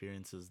their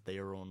experiences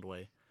their own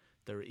way.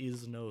 There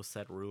is no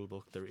set rule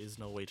book. There is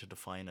no way to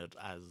define it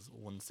as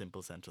one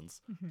simple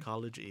sentence.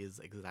 College is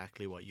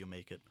exactly what you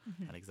make it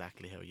and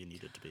exactly how you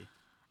need it to be.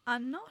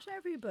 And not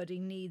everybody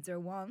needs or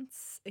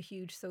wants a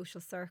huge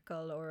social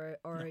circle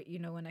or you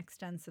know, an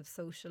extensive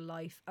social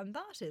life, and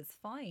that is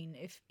fine.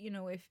 If you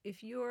know,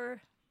 if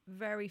you're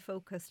very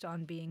focused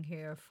on being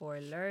here for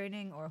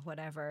learning or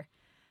whatever,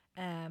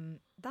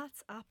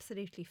 that's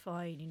absolutely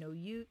fine. You know,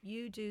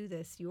 you do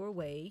this your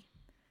way,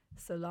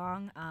 so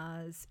long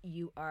as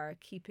you are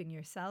keeping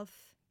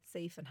yourself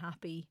safe and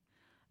happy,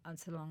 and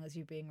so long as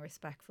you're being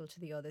respectful to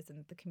the others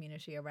and the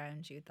community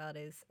around you, that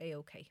is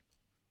a-okay.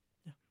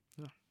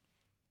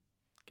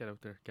 Get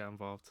out there, get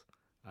involved,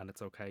 and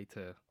it's okay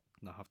to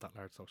not have that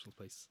large social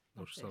space,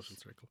 That's it. social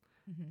circle.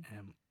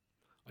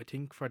 I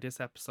think for this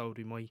episode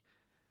we might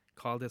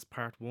call this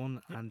part 1,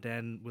 and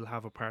then we'll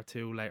have a part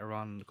 2 later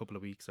on in a couple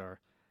of weeks, or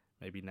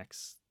maybe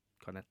next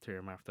kind of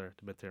term after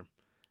the midterm.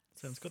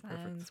 Sounds good. Sounds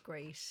Perfect.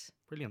 great.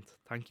 Brilliant.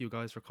 Thank you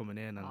guys for coming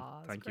in, and Aw,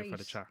 it's thank you for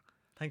the great. chat.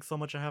 Thanks so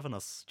much for having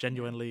us.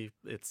 Genuinely,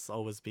 it's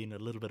always been a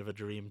little bit of a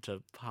dream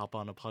to hop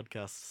on a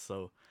podcast.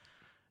 So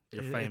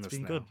You're it's famous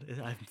been now.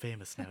 good. I'm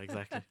famous now,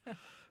 exactly.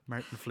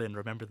 Martin Flynn,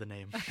 remember the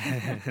name.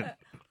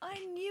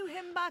 I knew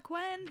him back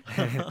when.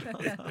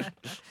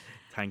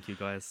 Thank you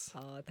guys.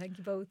 Oh, thank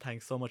you both.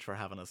 Thanks so much for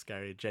having us,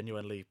 Gary.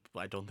 Genuinely,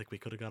 I don't think we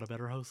could have got a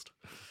better host.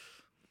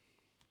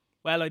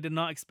 Well, I did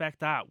not expect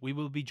that. We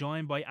will be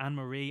joined by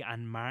Anne-Marie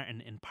and Martin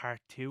in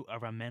part 2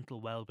 of our mental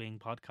wellbeing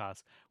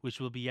podcast, which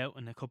will be out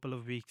in a couple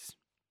of weeks.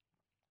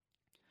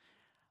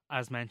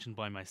 As mentioned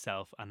by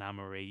myself and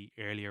Anne-Marie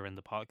earlier in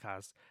the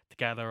podcast,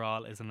 Together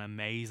All is an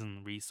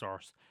amazing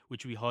resource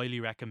which we highly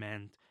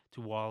recommend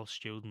to all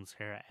students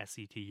here at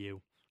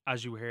SETU.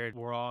 As you heard,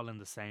 we're all in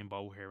the same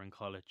boat here in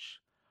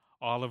college.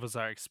 All of us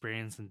are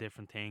experiencing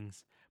different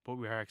things, but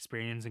we are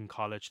experiencing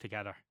college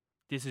together.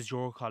 This is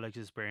your college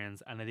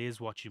experience, and it is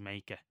what you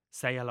make it.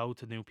 Say hello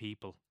to new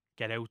people.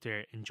 Get out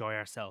there, enjoy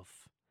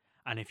yourself.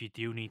 And if you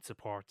do need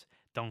support,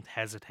 don't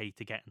hesitate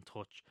to get in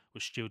touch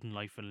with Student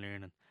Life and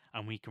Learning,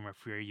 and we can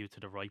refer you to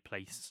the right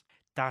place.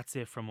 That's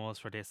it from us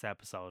for this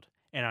episode.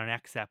 In our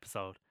next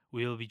episode,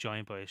 we will be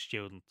joined by a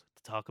student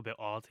to talk about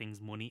all things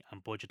money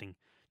and budgeting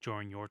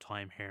during your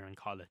time here in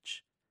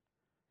college.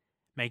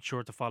 Make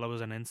sure to follow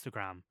us on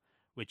Instagram,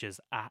 which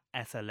is at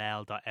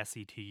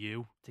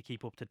sll.setu, to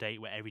keep up to date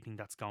with everything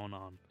that's going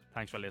on.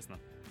 Thanks for listening.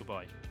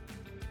 Goodbye.